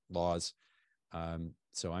recent laws.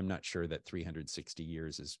 So I'm not sure that 360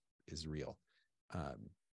 years is real.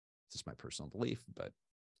 It's just my personal belief, but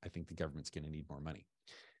I think the government's going to need more money.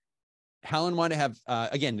 Hal and Wanda have,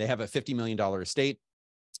 again, they have a $50 million estate.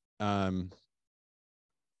 And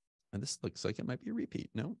this looks like it might be a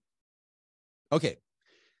repeat. No. Okay.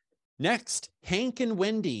 Next, Hank and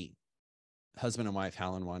Wendy, husband and wife,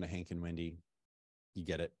 Hal and Wanda, Hank and Wendy. You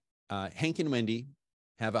get it. Hank and Wendy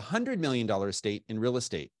have a $100 million estate in real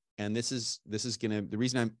estate. And this is going to, the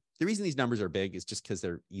reason these numbers are big is just because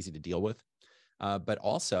they're easy to deal with. But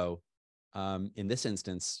also, in this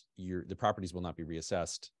instance, the properties will not be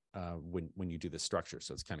reassessed when you do this structure.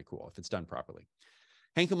 So it's kind of cool if it's done properly.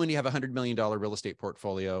 Hank and Wendy have a $100 million real estate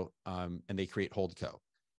portfolio, and they create Holdco.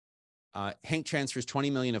 Hank transfers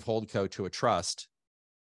 20 million of Holdco to a trust.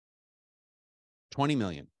 20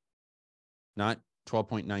 million, not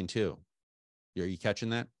 12.92. Are you catching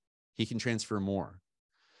that? He can transfer more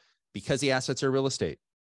because the assets are real estate.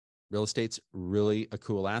 Real estate's really a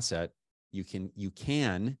cool asset. You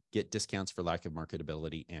can get discounts for lack of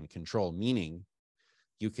marketability and control, meaning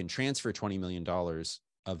you can transfer $20 million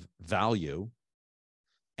of value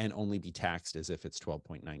and only be taxed as if it's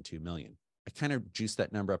 12.92 million. I kind of juiced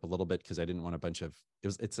that number up a little bit because I didn't want a bunch of,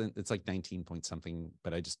 it's like 19 point something,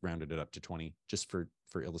 but I just rounded it up to 20 just for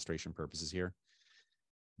illustration purposes here.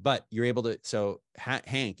 But you're able to, so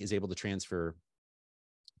Hank is able to transfer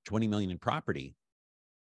 20 million in property,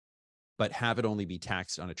 but have it only be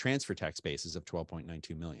taxed on a transfer tax basis of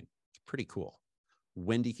 12.92 million. It's pretty cool.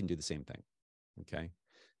 Wendy can do the same thing. Okay.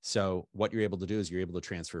 So what you're able to do is you're able to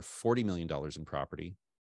transfer $40 million in property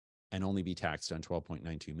and only be taxed on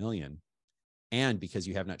 12.92 million. And because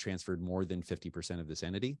you have not transferred more than 50% of this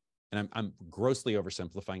entity, and I'm grossly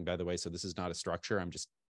oversimplifying, by the way, so this is not a structure. I'm just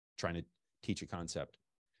trying to teach a concept.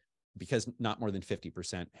 Because not more than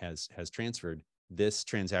 50% has transferred, this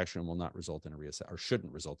transaction will not result in a reassessment, or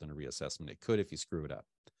shouldn't result in a reassessment. It could if you screw it up.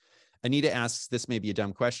 Anita asks, this may be a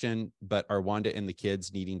dumb question, but are Wanda and the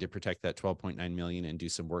kids needing to protect that 12.9 million and do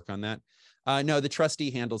some work on that? No, the trustee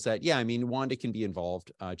handles that. Yeah, I mean, Wanda can be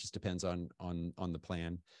involved. It just depends on the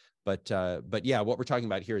plan. But yeah, what we're talking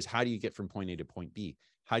about here is how do you get from point A to point B?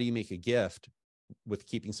 How do you make a gift with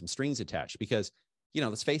keeping some strings attached? Because, you know,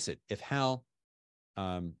 let's face it, if Hal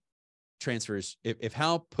transfers, if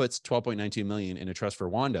Hal puts 12.92 million in a trust for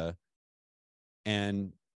Wanda,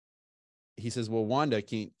 and he says, well, Wanda,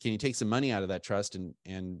 can you take some money out of that trust and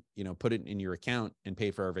you know, put it in your account and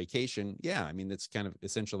pay for our vacation? Yeah, I mean, that's kind of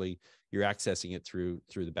essentially you're accessing it through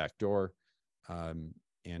the back door, and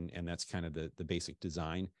that's kind of the basic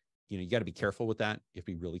design. You know, you got to be careful with that. You have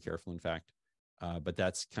to be really careful, in fact. But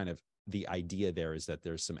that's kind of the idea there, is that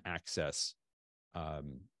there's some access,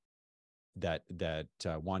 that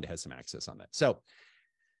Wanda has some access on that. So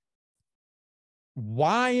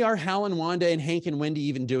why are Hal and Wanda and Hank and Wendy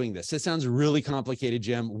even doing this? It sounds really complicated,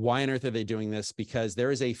 Jim. Why on earth are they doing this? Because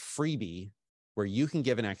there is a freebie where you can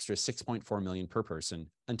give an extra 6.4 million per person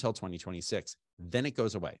until 2026. Then it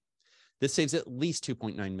goes away. This saves at least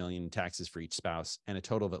 2.9 million in taxes for each spouse and a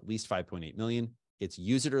total of at least 5.8 million. It's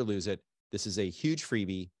use it or lose it. This is a huge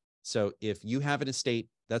freebie. So if you have an estate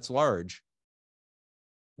that's large,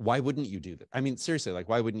 why wouldn't you do that? I mean, seriously, like,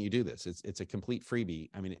 why wouldn't you do this? It's a complete freebie.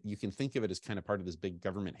 I mean, you can think of it as kind of part of this big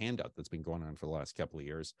government handout that's been going on for the last couple of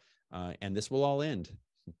years. And this will all end,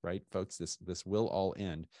 right, folks? This will all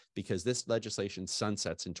end because this legislation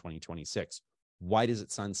sunsets in 2026. Why does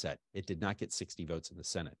it sunset? It did not get 60 votes in the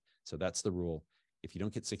Senate. So that's the rule. If you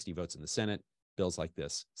don't get 60 votes in the Senate, bills like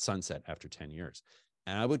this sunset after 10 years.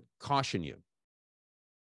 And I would caution you,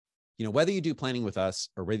 whether you do planning with us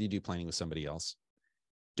or whether you do planning with somebody else,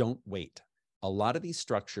 don't wait. A lot of these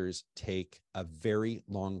structures take a very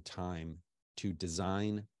long time to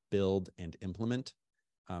design, build, and implement,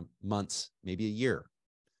 months, maybe a year.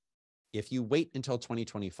 If you wait until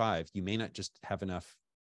 2025, you may not just have enough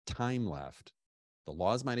time left. The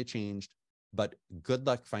laws might have changed, but good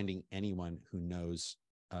luck finding anyone who knows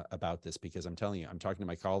about this, because I'm telling you, I'm talking to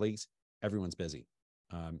my colleagues, everyone's busy.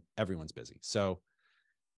 Everyone's busy. So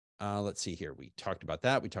let's see here. We talked about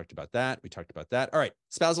that. We talked about that. We talked about that. All right.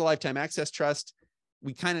 Spousal lifetime access trust.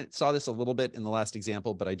 We kind of saw this a little bit in the last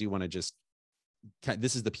example, but I do want to just,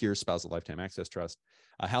 this is the pure spousal lifetime access trust.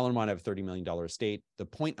 Hal and Wanda have a $30 million estate. The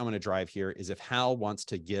point I want to drive here is if Hal wants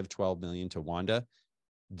to give $12 million to Wanda,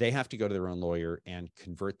 they have to go to their own lawyer and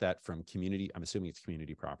convert that from community, I'm assuming it's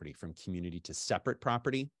community property, from community to separate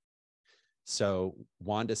property. So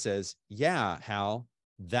Wanda says, yeah, Hal,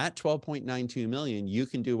 that 12.92 million, you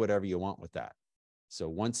can do whatever you want with that. So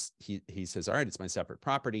once he says, all right, it's my separate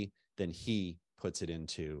property, then he puts it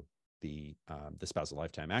into the spousal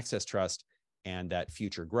lifetime access trust, and that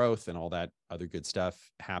future growth and all that other good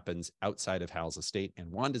stuff happens outside of Hal's estate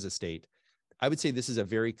and Wanda's estate. I would say this is a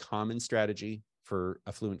very common strategy for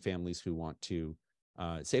affluent families who want to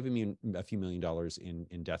save a few million dollars in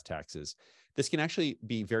death taxes. This can actually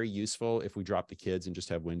be very useful if we drop the kids and just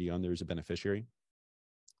have Wendy on there as a beneficiary.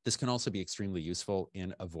 This can also be extremely useful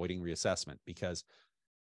in avoiding reassessment, because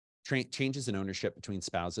changes in ownership between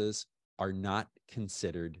spouses are not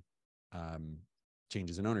considered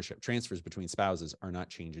changes in ownership. Transfers between spouses are not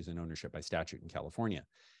changes in ownership by statute in California.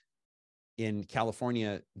 In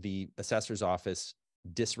California, the assessor's office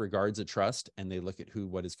disregards a trust and they look at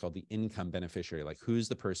what is called the income beneficiary, like who's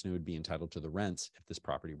the person who would be entitled to the rents if this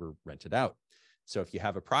property were rented out. So if you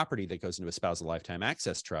have a property that goes into a spousal lifetime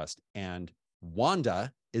access trust and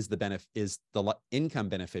Wanda is the income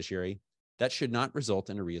beneficiary, that should not result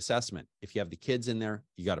in a reassessment. If you have the kids in there,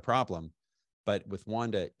 you got a problem. But with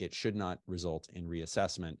Wanda, it should not result in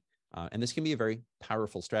reassessment. And this can be a very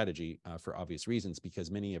powerful strategy for obvious reasons,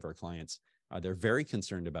 because many of our clients, they're very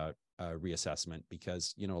concerned about reassessment,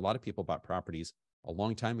 because, a lot of people bought properties a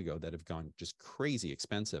long time ago that have gone just crazy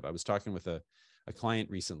expensive. I was talking with a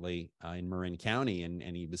client recently in Marin County,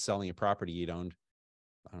 and he was selling a property he'd owned,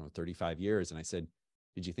 35 years. And I said,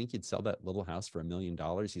 did you think you'd sell that little house for $1 million?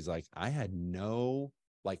 He's like, I had no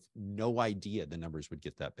idea the numbers would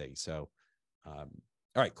get that big. So, all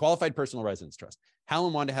right, qualified personal residence trust. Hal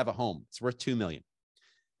and Wanda have a home. It's worth $2 million.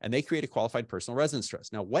 And they create a qualified personal residence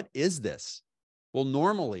trust. Now, what is this? Well,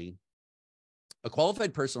 normally, a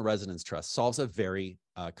qualified personal residence trust solves a very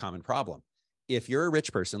common problem. If you're a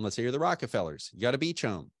rich person, let's say you're the Rockefellers, you got a beach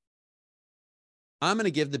home. I'm going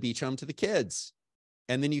to give the beach home to the kids.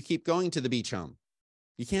 And then you keep going to the beach home.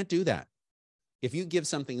 You can't do that. If you give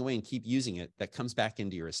something away and keep using it, that comes back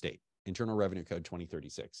into your estate. Internal Revenue Code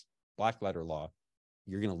 2036, black letter law,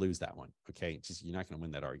 you're going to lose that one. Okay. You're not going to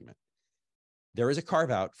win that argument. There is a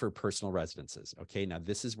carve out for personal residences. Okay. Now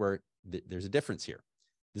this is where there's a difference here.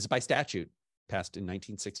 This is by statute, passed in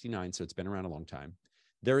 1969. So it's been around a long time.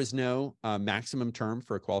 There is no maximum term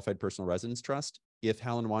for a qualified personal residence trust. If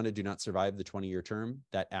Hal and Wanda do not survive the 20-year term,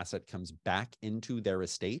 that asset comes back into their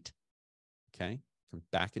estate. Okay. Comes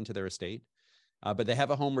back into their estate. But they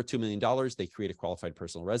have a home worth $2 million. They create a qualified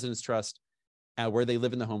personal residence trust where they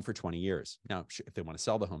live in the home for 20 years. Now, if they want to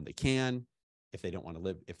sell the home, they can. If they don't want to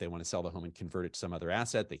live, if they want to sell the home and convert it to some other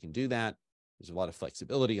asset, they can do that. There's a lot of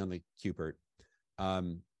flexibility on the CUPERT.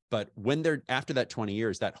 But when they're after that 20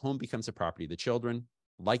 years, that home becomes a property. The children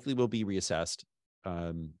likely will be reassessed,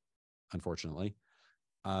 unfortunately.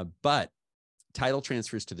 But title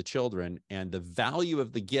transfers to the children, and the value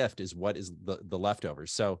of the gift is what is the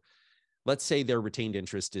leftovers. So let's say their retained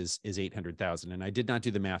interest is $800,000. And I did not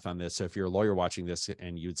do the math on this. So if you're a lawyer watching this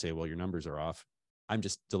and you'd say, well, your numbers are off, I'm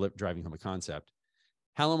just driving home a concept.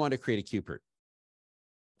 Hal and Wanda create a CUPERT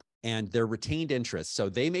and their retained interest. So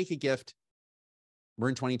they make a gift. We're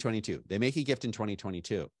in 2022. They make a gift in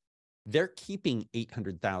 2022. They're keeping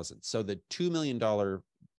 $800,000. So the $2 million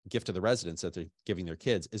gift to the residents that they're giving their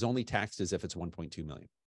kids is only taxed as if it's $1.2 million.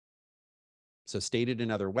 So stated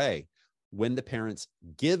another way, when the parents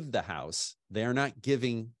give the house, they're not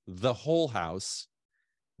giving the whole house.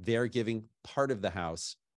 They're giving part of the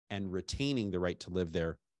house and retaining the right to live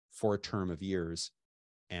there for a term of years.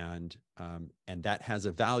 And that has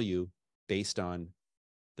a value based on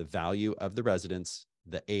the value of the residence,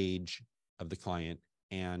 the age of the client,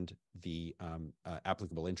 and the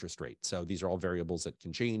applicable interest rate. So these are all variables that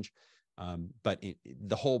can change. But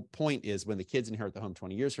the whole point is when the kids inherit the home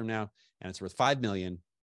 20 years from now and it's worth $5 million,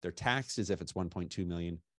 they're taxed as if it's 1.2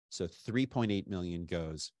 million. So 3.8 million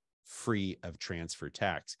goes free of transfer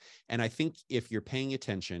tax. And I think if you're paying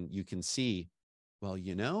attention, you can see, well,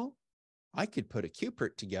 you know, I could put a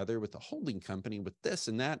QPERT together with a holding company with this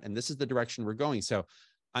and that, and this is the direction we're going. So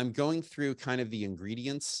I'm going through kind of the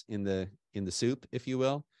ingredients in the soup, if you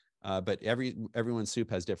will. But everyone's soup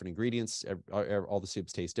has different ingredients. All the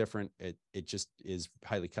soups taste different. It just is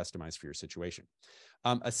highly customized for your situation.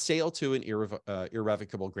 A sale to an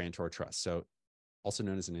irrevocable grantor trust. So also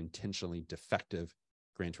known as an intentionally defective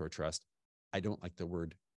grantor trust. I don't like the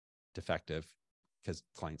word defective because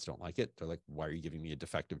clients don't like it. They're like, why are you giving me a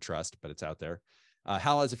defective trust? But it's out there.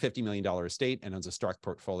 Hal has a $50 million estate and owns a stock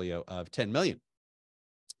portfolio of $10 million.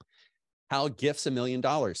 Hal gifts $1 million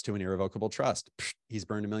to an irrevocable trust. He's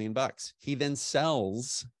burned $1 million. He then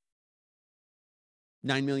sells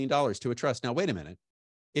 $9 million to a trust. Now, wait a minute.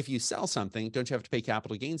 If you sell something, don't you have to pay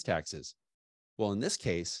capital gains taxes? Well, in this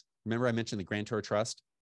case, remember I mentioned the grantor trust,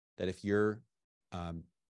 that if you're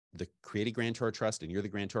the created grantor trust and you're the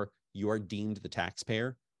grantor, you are deemed the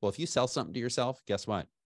taxpayer. Well, if you sell something to yourself, guess what?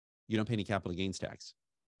 You don't pay any capital gains tax,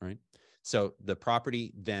 right? So the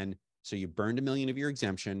property then, so you burned $1 million of your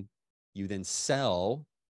exemption, you then sell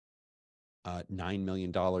 $9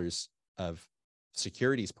 million of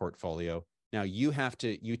securities portfolio. Now you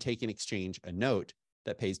take in exchange a note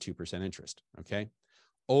that pays 2% interest, okay?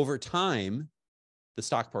 Over time, the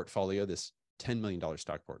stock portfolio, this $10 million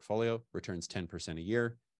stock portfolio, returns 10% a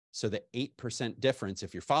year. So the 8% difference,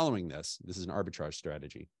 if you're following this is an arbitrage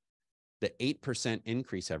strategy. The 8%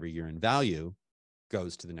 increase every year in value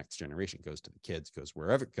goes to the next generation, goes to the kids, goes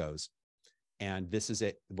wherever it goes. And this is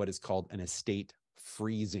what is called an estate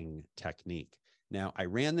freezing technique. Now, I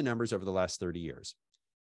ran the numbers over the last 30 years,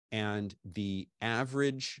 and the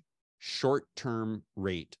average short-term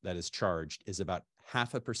rate that is charged is about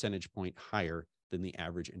 0.5 percentage point higher than the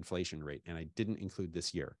average inflation rate. And I didn't include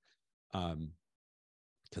this year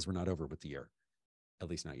because we're not over with the year, at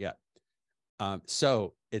least not yet.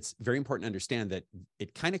 So it's very important to understand that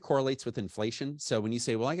it kind of correlates with inflation. So when you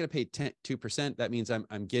say, well, I got to pay 2%, that means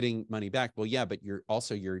I'm getting money back. Well, yeah, but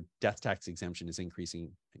your death tax exemption is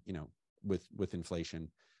increasing, with inflation.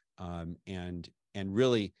 And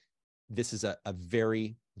really, this is a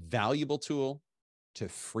very valuable tool to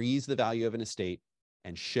freeze the value of an estate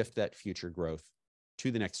and shift that future growth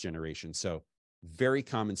to the next generation. So very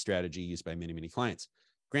common strategy used by many, many clients.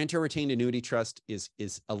 Grantor retained annuity trust is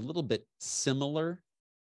a little bit similar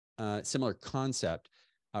concept.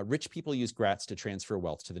 Rich people use grats to transfer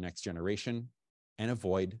wealth to the next generation and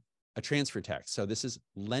avoid a transfer tax. So this is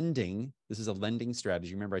lending. This is a lending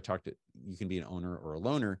strategy. Remember, you can be an owner or a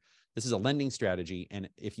loaner. This is a lending strategy. And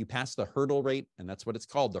if you pass the hurdle rate, and that's what it's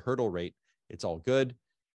called, the hurdle rate, it's all good.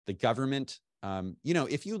 The government,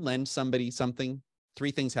 if you lend somebody something,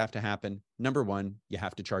 3 things have to happen. Number 1, you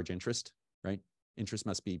have to charge interest, right? Interest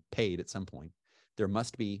must be paid at some point. There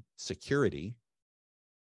must be security,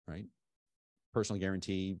 right? Personal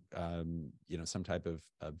guarantee, some type of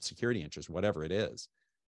security interest, whatever it is.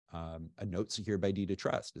 A note secured by deed of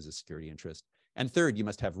trust is a security interest. And third, you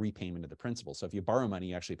must have repayment of the principal. So if you borrow money,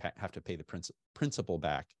 you actually have to pay the principal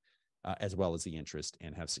back as well as the interest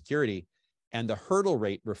and have security. And the hurdle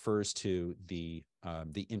rate refers to the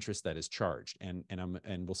interest that is charged. And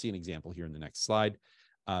we'll see an example here in the next slide.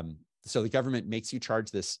 So the government makes you charge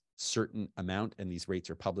this certain amount, and these rates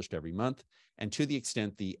are published every month. And to the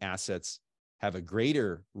extent the assets have a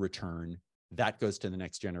greater return, that goes to the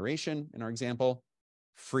next generation, in our example,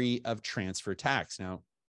 free of transfer tax. Now,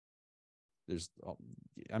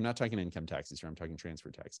 I'm not talking income taxes here, I'm talking transfer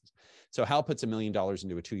taxes. So Hal puts $1 million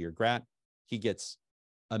into a 2-year grat. He gets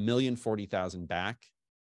 $1,040,000 back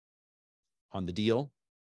on the deal.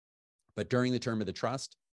 But during the term of the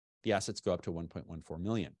trust, the assets go up to $1.14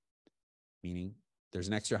 million. Meaning there's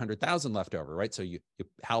an extra 100,000 left over, right? So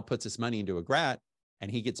Hal puts his money into a grat and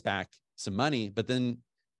he gets back some money, but then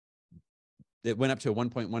it went up to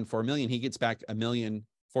 1.14 million. He gets back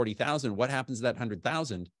 $1,040,000. What happens to that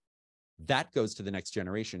 100,000? That goes to the next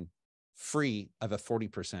generation free of a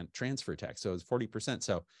 40% transfer tax. So it's 40%.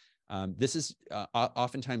 So this is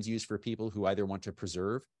oftentimes used for people who either want to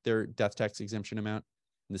preserve their death tax exemption amount.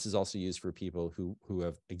 And this is also used for people who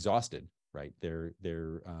have exhausted, right, their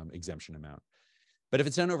exemption amount. But if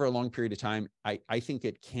it's done over a long period of time, I think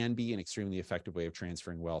it can be an extremely effective way of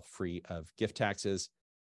transferring wealth free of gift taxes.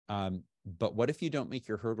 But what if you don't make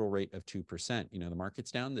your hurdle rate of 2%? The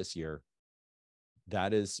market's down this year.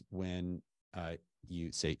 That is when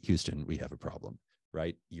you say, Houston, we have a problem.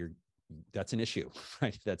 right? That's an issue,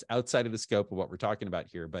 right? That's outside of the scope of what we're talking about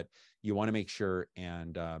here, but you want to make sure,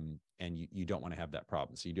 and you don't want to have that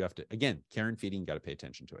problem. So you do have to, again, care and feeding, you got to pay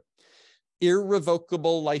attention to it.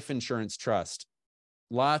 Irrevocable life insurance trust.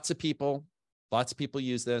 Lots of people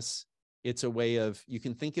use this. It's a way of, you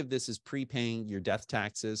can think of this as prepaying your death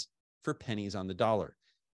taxes for pennies on the dollar.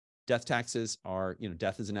 Death taxes are,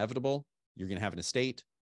 death is inevitable. You're going to have an estate.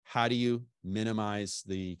 How do you minimize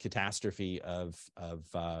the catastrophe of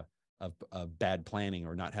bad planning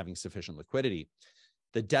or not having sufficient liquidity?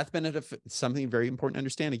 The death benefit, something very important to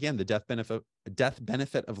understand. Again, the death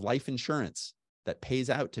benefit of life insurance that pays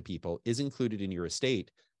out to people is included in your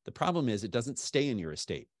estate. The problem is it doesn't stay in your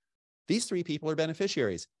estate. These three people are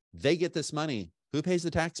beneficiaries. They get this money. Who pays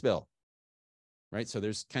the tax bill? Right? So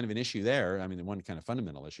there's kind of an issue there. I mean, the one kind of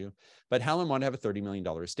fundamental issue. But Hal and Wanda have a $30 million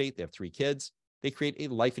estate. They have 3 kids. They create a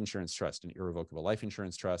life insurance trust, an irrevocable life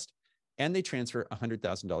insurance trust, and they transfer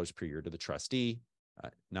 $100,000 per year to the trustee.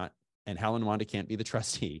 And Hal and Wanda can't be the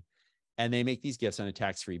trustee. And they make these gifts on a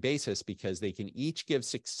tax-free basis because they can each give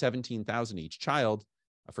 $17,000 each child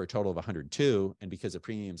for a total of 102. And because the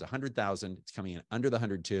premium's 100,000, it's coming in under the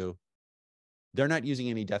 102. They're not using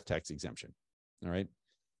any death tax exemption. All right.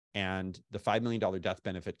 And the $5 million death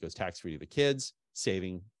benefit goes tax-free to the kids,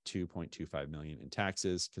 saving $2.25 million in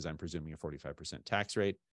taxes, because I'm presuming a 45% tax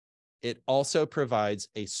rate. It also provides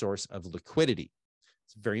a source of liquidity.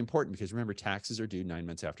 It's very important because remember, taxes are due 9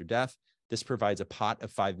 months after death. This provides a pot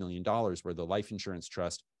of $5 million where the life insurance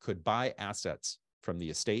trust could buy assets from the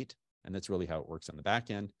estate. And that's really how it works on the back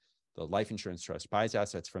end. The life insurance trust buys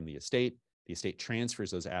assets from the estate. The estate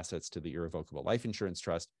transfers those assets to the irrevocable life insurance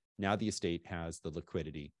trust. Now the estate has the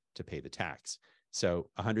liquidity to pay the tax. So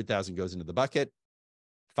 100,000 goes into the bucket.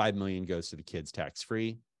 5 million goes to the kids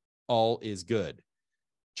tax-free. All is good.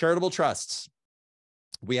 Charitable trusts.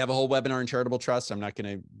 We have a whole webinar on charitable trusts. I'm not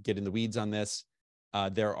going to get in the weeds on this.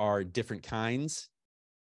 There are different kinds.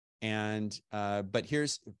 But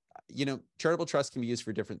here's, charitable trust can be used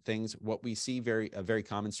for different things. What we see a very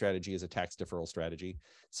common strategy is a tax deferral strategy.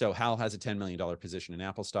 So Hal has a $10 million position in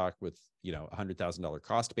Apple stock with, $100,000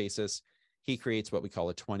 cost basis. He creates what we call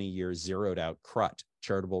a 20-year zeroed out CRUT,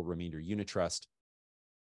 charitable remainder unit trust.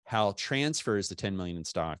 Hal transfers the 10 million in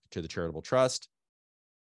stock to the charitable trust.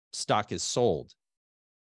 Stock is sold.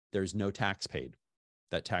 There's no tax paid.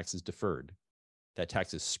 That tax is deferred. That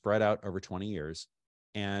tax is spread out over 20 years.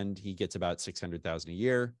 And he gets about $600,000 a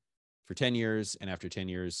year for 10 years. And after 10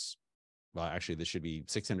 years, well, actually, this should be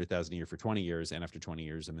 $600,000 a year for 20 years. And after 20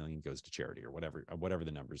 years, $1 million goes to charity or whatever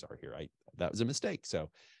the numbers are here. That was a mistake. So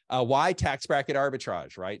why tax bracket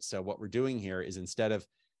arbitrage, right? So what we're doing here is instead of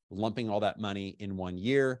lumping all that money in 1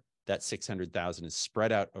 year, that $600,000 is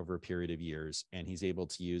spread out over a period of years. And he's able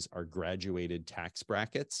to use our graduated tax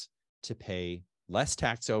brackets to pay less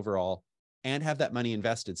tax overall and have that money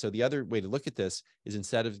invested. So the other way to look at this is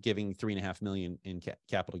instead of giving $3.5 million in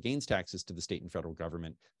capital gains taxes to the state and federal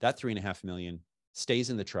government, that $3.5 million stays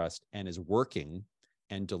in the trust and is working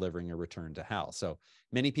and delivering a return to Hal. So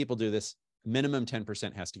many people do this. Minimum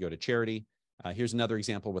 10% has to go to charity. Here's another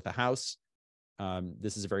example with a house.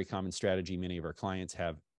 This is a very common strategy. Many of our clients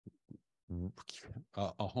have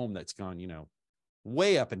a home that's gone,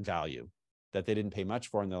 way up in value that they didn't pay much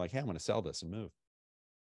for. And they're like, hey, I'm going to sell this and move.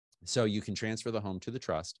 So you can transfer the home to the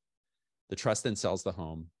trust. The trust then sells the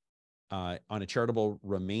home. On a charitable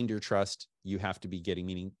remainder trust, you have to be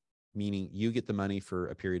getting, meaning you get the money for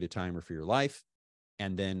a period of time or for your life.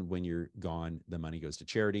 And then when you're gone, the money goes to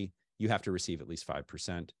charity. You have to receive at least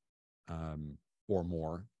 5% or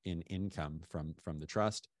more in income from the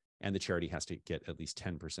trust. And the charity has to get at least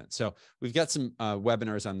 10%. So we've got some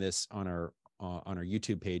webinars on this on our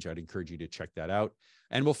YouTube page. I'd encourage you to check that out.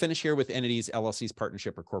 And we'll finish here with entities, LLCs,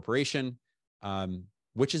 partnership, or corporation.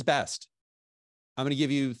 Which is best? I'm going to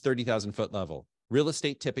give you 30,000 foot level. Real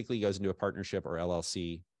estate typically goes into a partnership or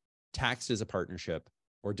LLC, taxed as a partnership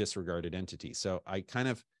or disregarded entity. So I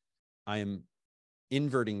am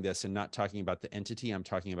inverting this and not talking about the entity. I'm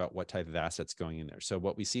talking about what type of assets going in there. So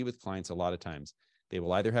what we see with clients a lot of times, they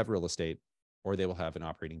will either have real estate or they will have an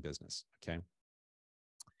operating business. Okay.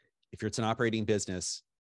 If it's an operating business,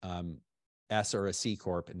 S or a C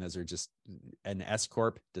Corp, and those are just, an S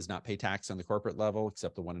Corp does not pay tax on the corporate level,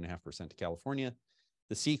 except the 1.5% to California.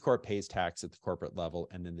 The C Corp pays tax at the corporate level,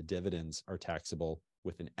 and then the dividends are taxable.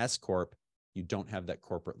 With an S Corp, you don't have that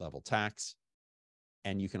corporate level tax.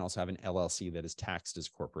 And you can also have an LLC that is taxed as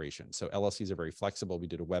a corporation. So LLCs are very flexible. We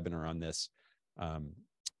did a webinar on this a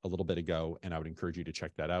little bit ago, and I would encourage you to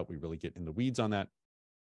check that out. We really get in the weeds on that.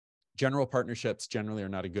 General partnerships generally are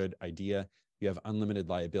not a good idea. You have unlimited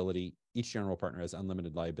liability. Each general partner has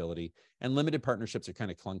unlimited liability, and limited partnerships are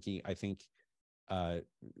kind of clunky. I think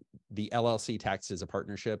the LLC taxed as a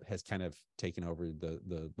partnership has kind of taken over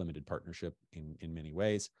the limited partnership in many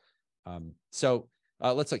ways.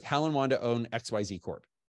 Let's look. Hal and Wanda own XYZ Corp.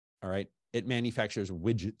 All right. It manufactures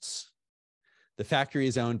widgets. The factory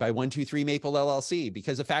is owned by 123 Maple LLC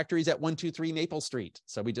because the factory is at 123 Maple Street.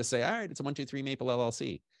 So we just say, all right, it's a 123 Maple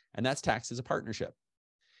LLC, and that's taxed as a partnership.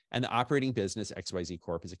 And the operating business, XYZ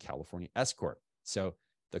Corp, is a California S Corp. So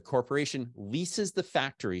the corporation leases the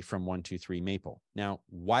factory from 123 Maple. Now,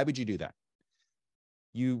 why would you do that?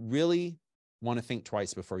 You really want to think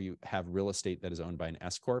twice before you have real estate that is owned by an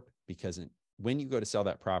S Corp, because when you go to sell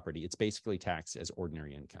that property, it's basically taxed as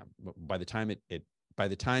ordinary income. By the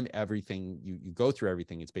time everything you go through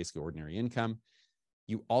everything, it's basically ordinary income.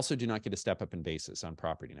 You also do not get a step up in basis on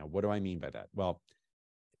property. Now, what do I mean by that? Well,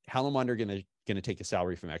 Hal and Wanda are going to take a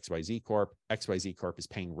salary from XYZ Corp. XYZ Corp is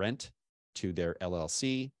paying rent to their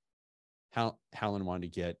LLC. Hal and Wanda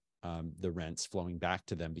get the rents flowing back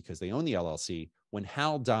to them because they own the LLC. When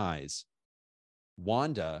Hal dies,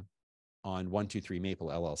 Wanda on 123 Maple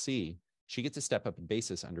LLC, she gets a step up in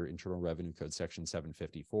basis under Internal Revenue Code Section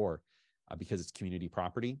 754 because it's community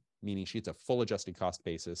property, meaning she gets a full adjusted cost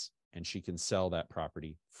basis, and she can sell that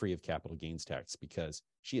property free of capital gains tax because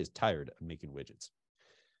she is tired of making widgets.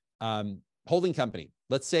 Holding company.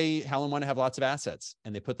 Let's say Hal and Wanda have lots of assets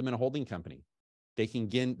and they put them in a holding company. They can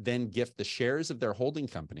then gift the shares of their holding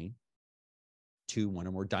company to one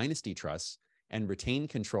or more dynasty trusts and retain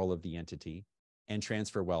control of the entity and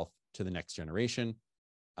transfer wealth to the next generation.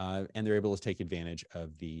 And they're able to take advantage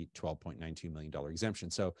of the $12.92 million exemption.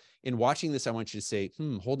 So in watching this, I want you to say,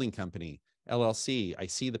 holding company, LLC, I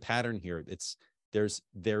see the pattern here.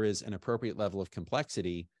 There is an appropriate level of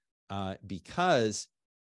complexity because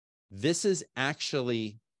this is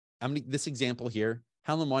actually, this example here,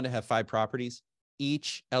 Hal and Wanda have 5 properties.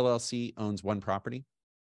 Each LLC owns 1 property.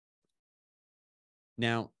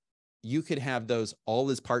 Now, you could have those all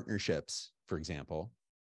as partnerships, for example,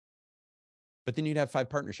 but then you'd have 5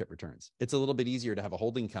 partnership returns. It's a little bit easier to have a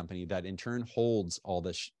holding company that in turn holds all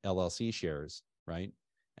the LLC shares, right?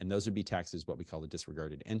 And those would be taxed as what we call a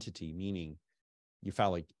disregarded entity, meaning you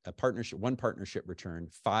file a partnership, 1 partnership return,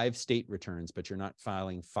 5 state returns, but you're not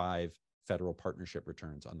filing 5 federal partnership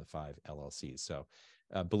returns on the 5 LLCs. So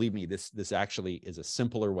believe me, this actually is a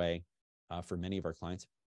simpler way for many of our clients.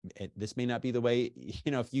 This may not be the way,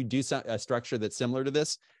 if you do a structure that's similar to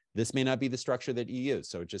this may not be the structure that you use.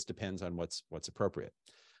 So it just depends on what's appropriate.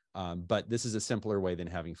 But this is a simpler way than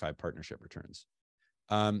having 5 partnership returns.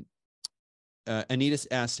 Anita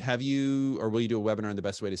asked, have you or will you do a webinar on the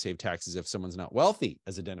best way to save taxes if someone's not wealthy,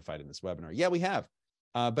 as identified in this webinar? Yeah, we have.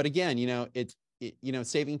 But again,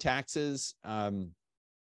 saving taxes,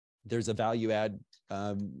 there's a value add,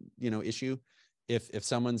 issue. If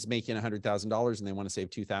someone's making $100,000 and they want to save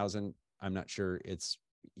 $2,000, I'm not sure it's,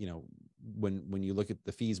 when you look at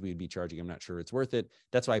the fees we'd be charging, I'm not sure it's worth it.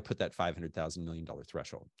 That's why I put that $500,000 million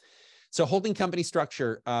threshold. So holding company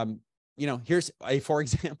structure, here's for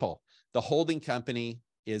example, the holding company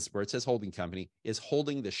is where it says holding company is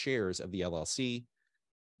holding the shares of the LLC.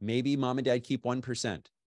 Maybe mom and dad keep 1%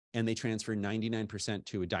 and they transfer 99%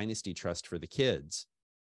 to a dynasty trust for the kids.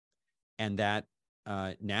 And that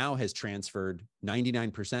now has transferred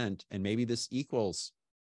 99%. And maybe this equals,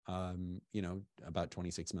 about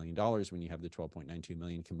 $26 million when you have the 12.92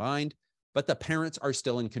 million combined, but the parents are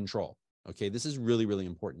still in control. Okay. This is really, really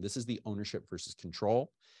important. This is the ownership versus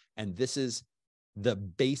control. And this is the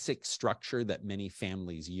basic structure that many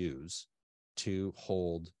families use to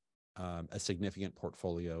hold a significant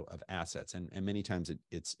portfolio of assets. And many times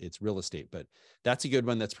it's real estate, but that's a good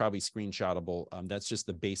one. That's probably screenshotable. That's just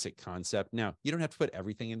the basic concept. Now, you don't have to put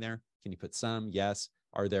everything in there. Can you put some? Yes.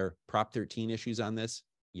 Are there Prop 13 issues on this?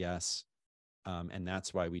 Yes. And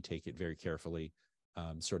that's why we take it very carefully,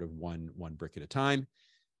 sort of one brick at a time.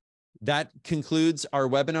 That concludes our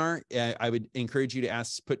webinar. I would encourage you to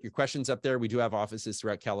put your questions up there. We do have offices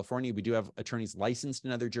throughout California. We do have attorneys licensed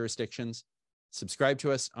in other jurisdictions. Subscribe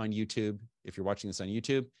to us on YouTube if you're watching this on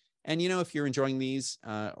YouTube. And, if you're enjoying these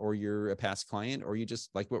or you're a past client or you just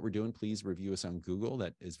like what we're doing, please review us on Google.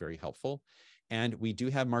 That is very helpful. And we do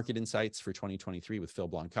have market insights for 2023 with Phil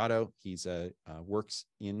Blancato. He's works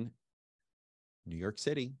in New York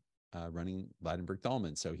City, running Ladenburg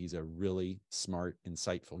Thalmann. So he's a really smart,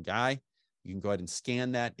 insightful guy. You can go ahead and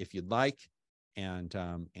scan that if you'd like and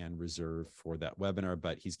reserve for that webinar,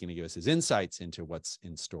 but he's going to give us his insights into what's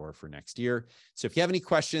in store for next year. So if you have any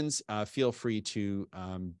questions, feel free to,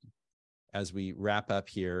 as we wrap up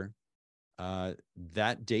here,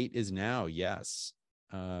 that date is now, yes.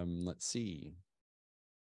 Let's see.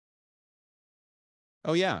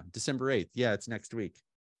 Oh yeah, December 8th. Yeah, it's next week.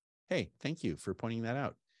 Hey, thank you for pointing that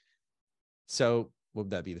out. So what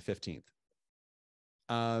would that be, the 15th?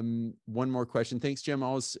 One more question. Thanks, Jim.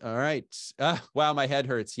 All right. Wow, my head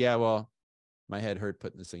hurts. Yeah, well, my head hurt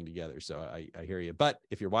putting this thing together. So I hear you. But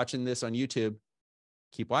if you're watching this on YouTube,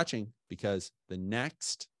 keep watching, because the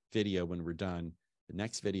next video, when we're done, the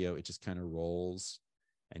next video, it just kind of rolls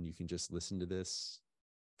and you can just listen to this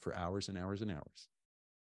for hours and hours and hours.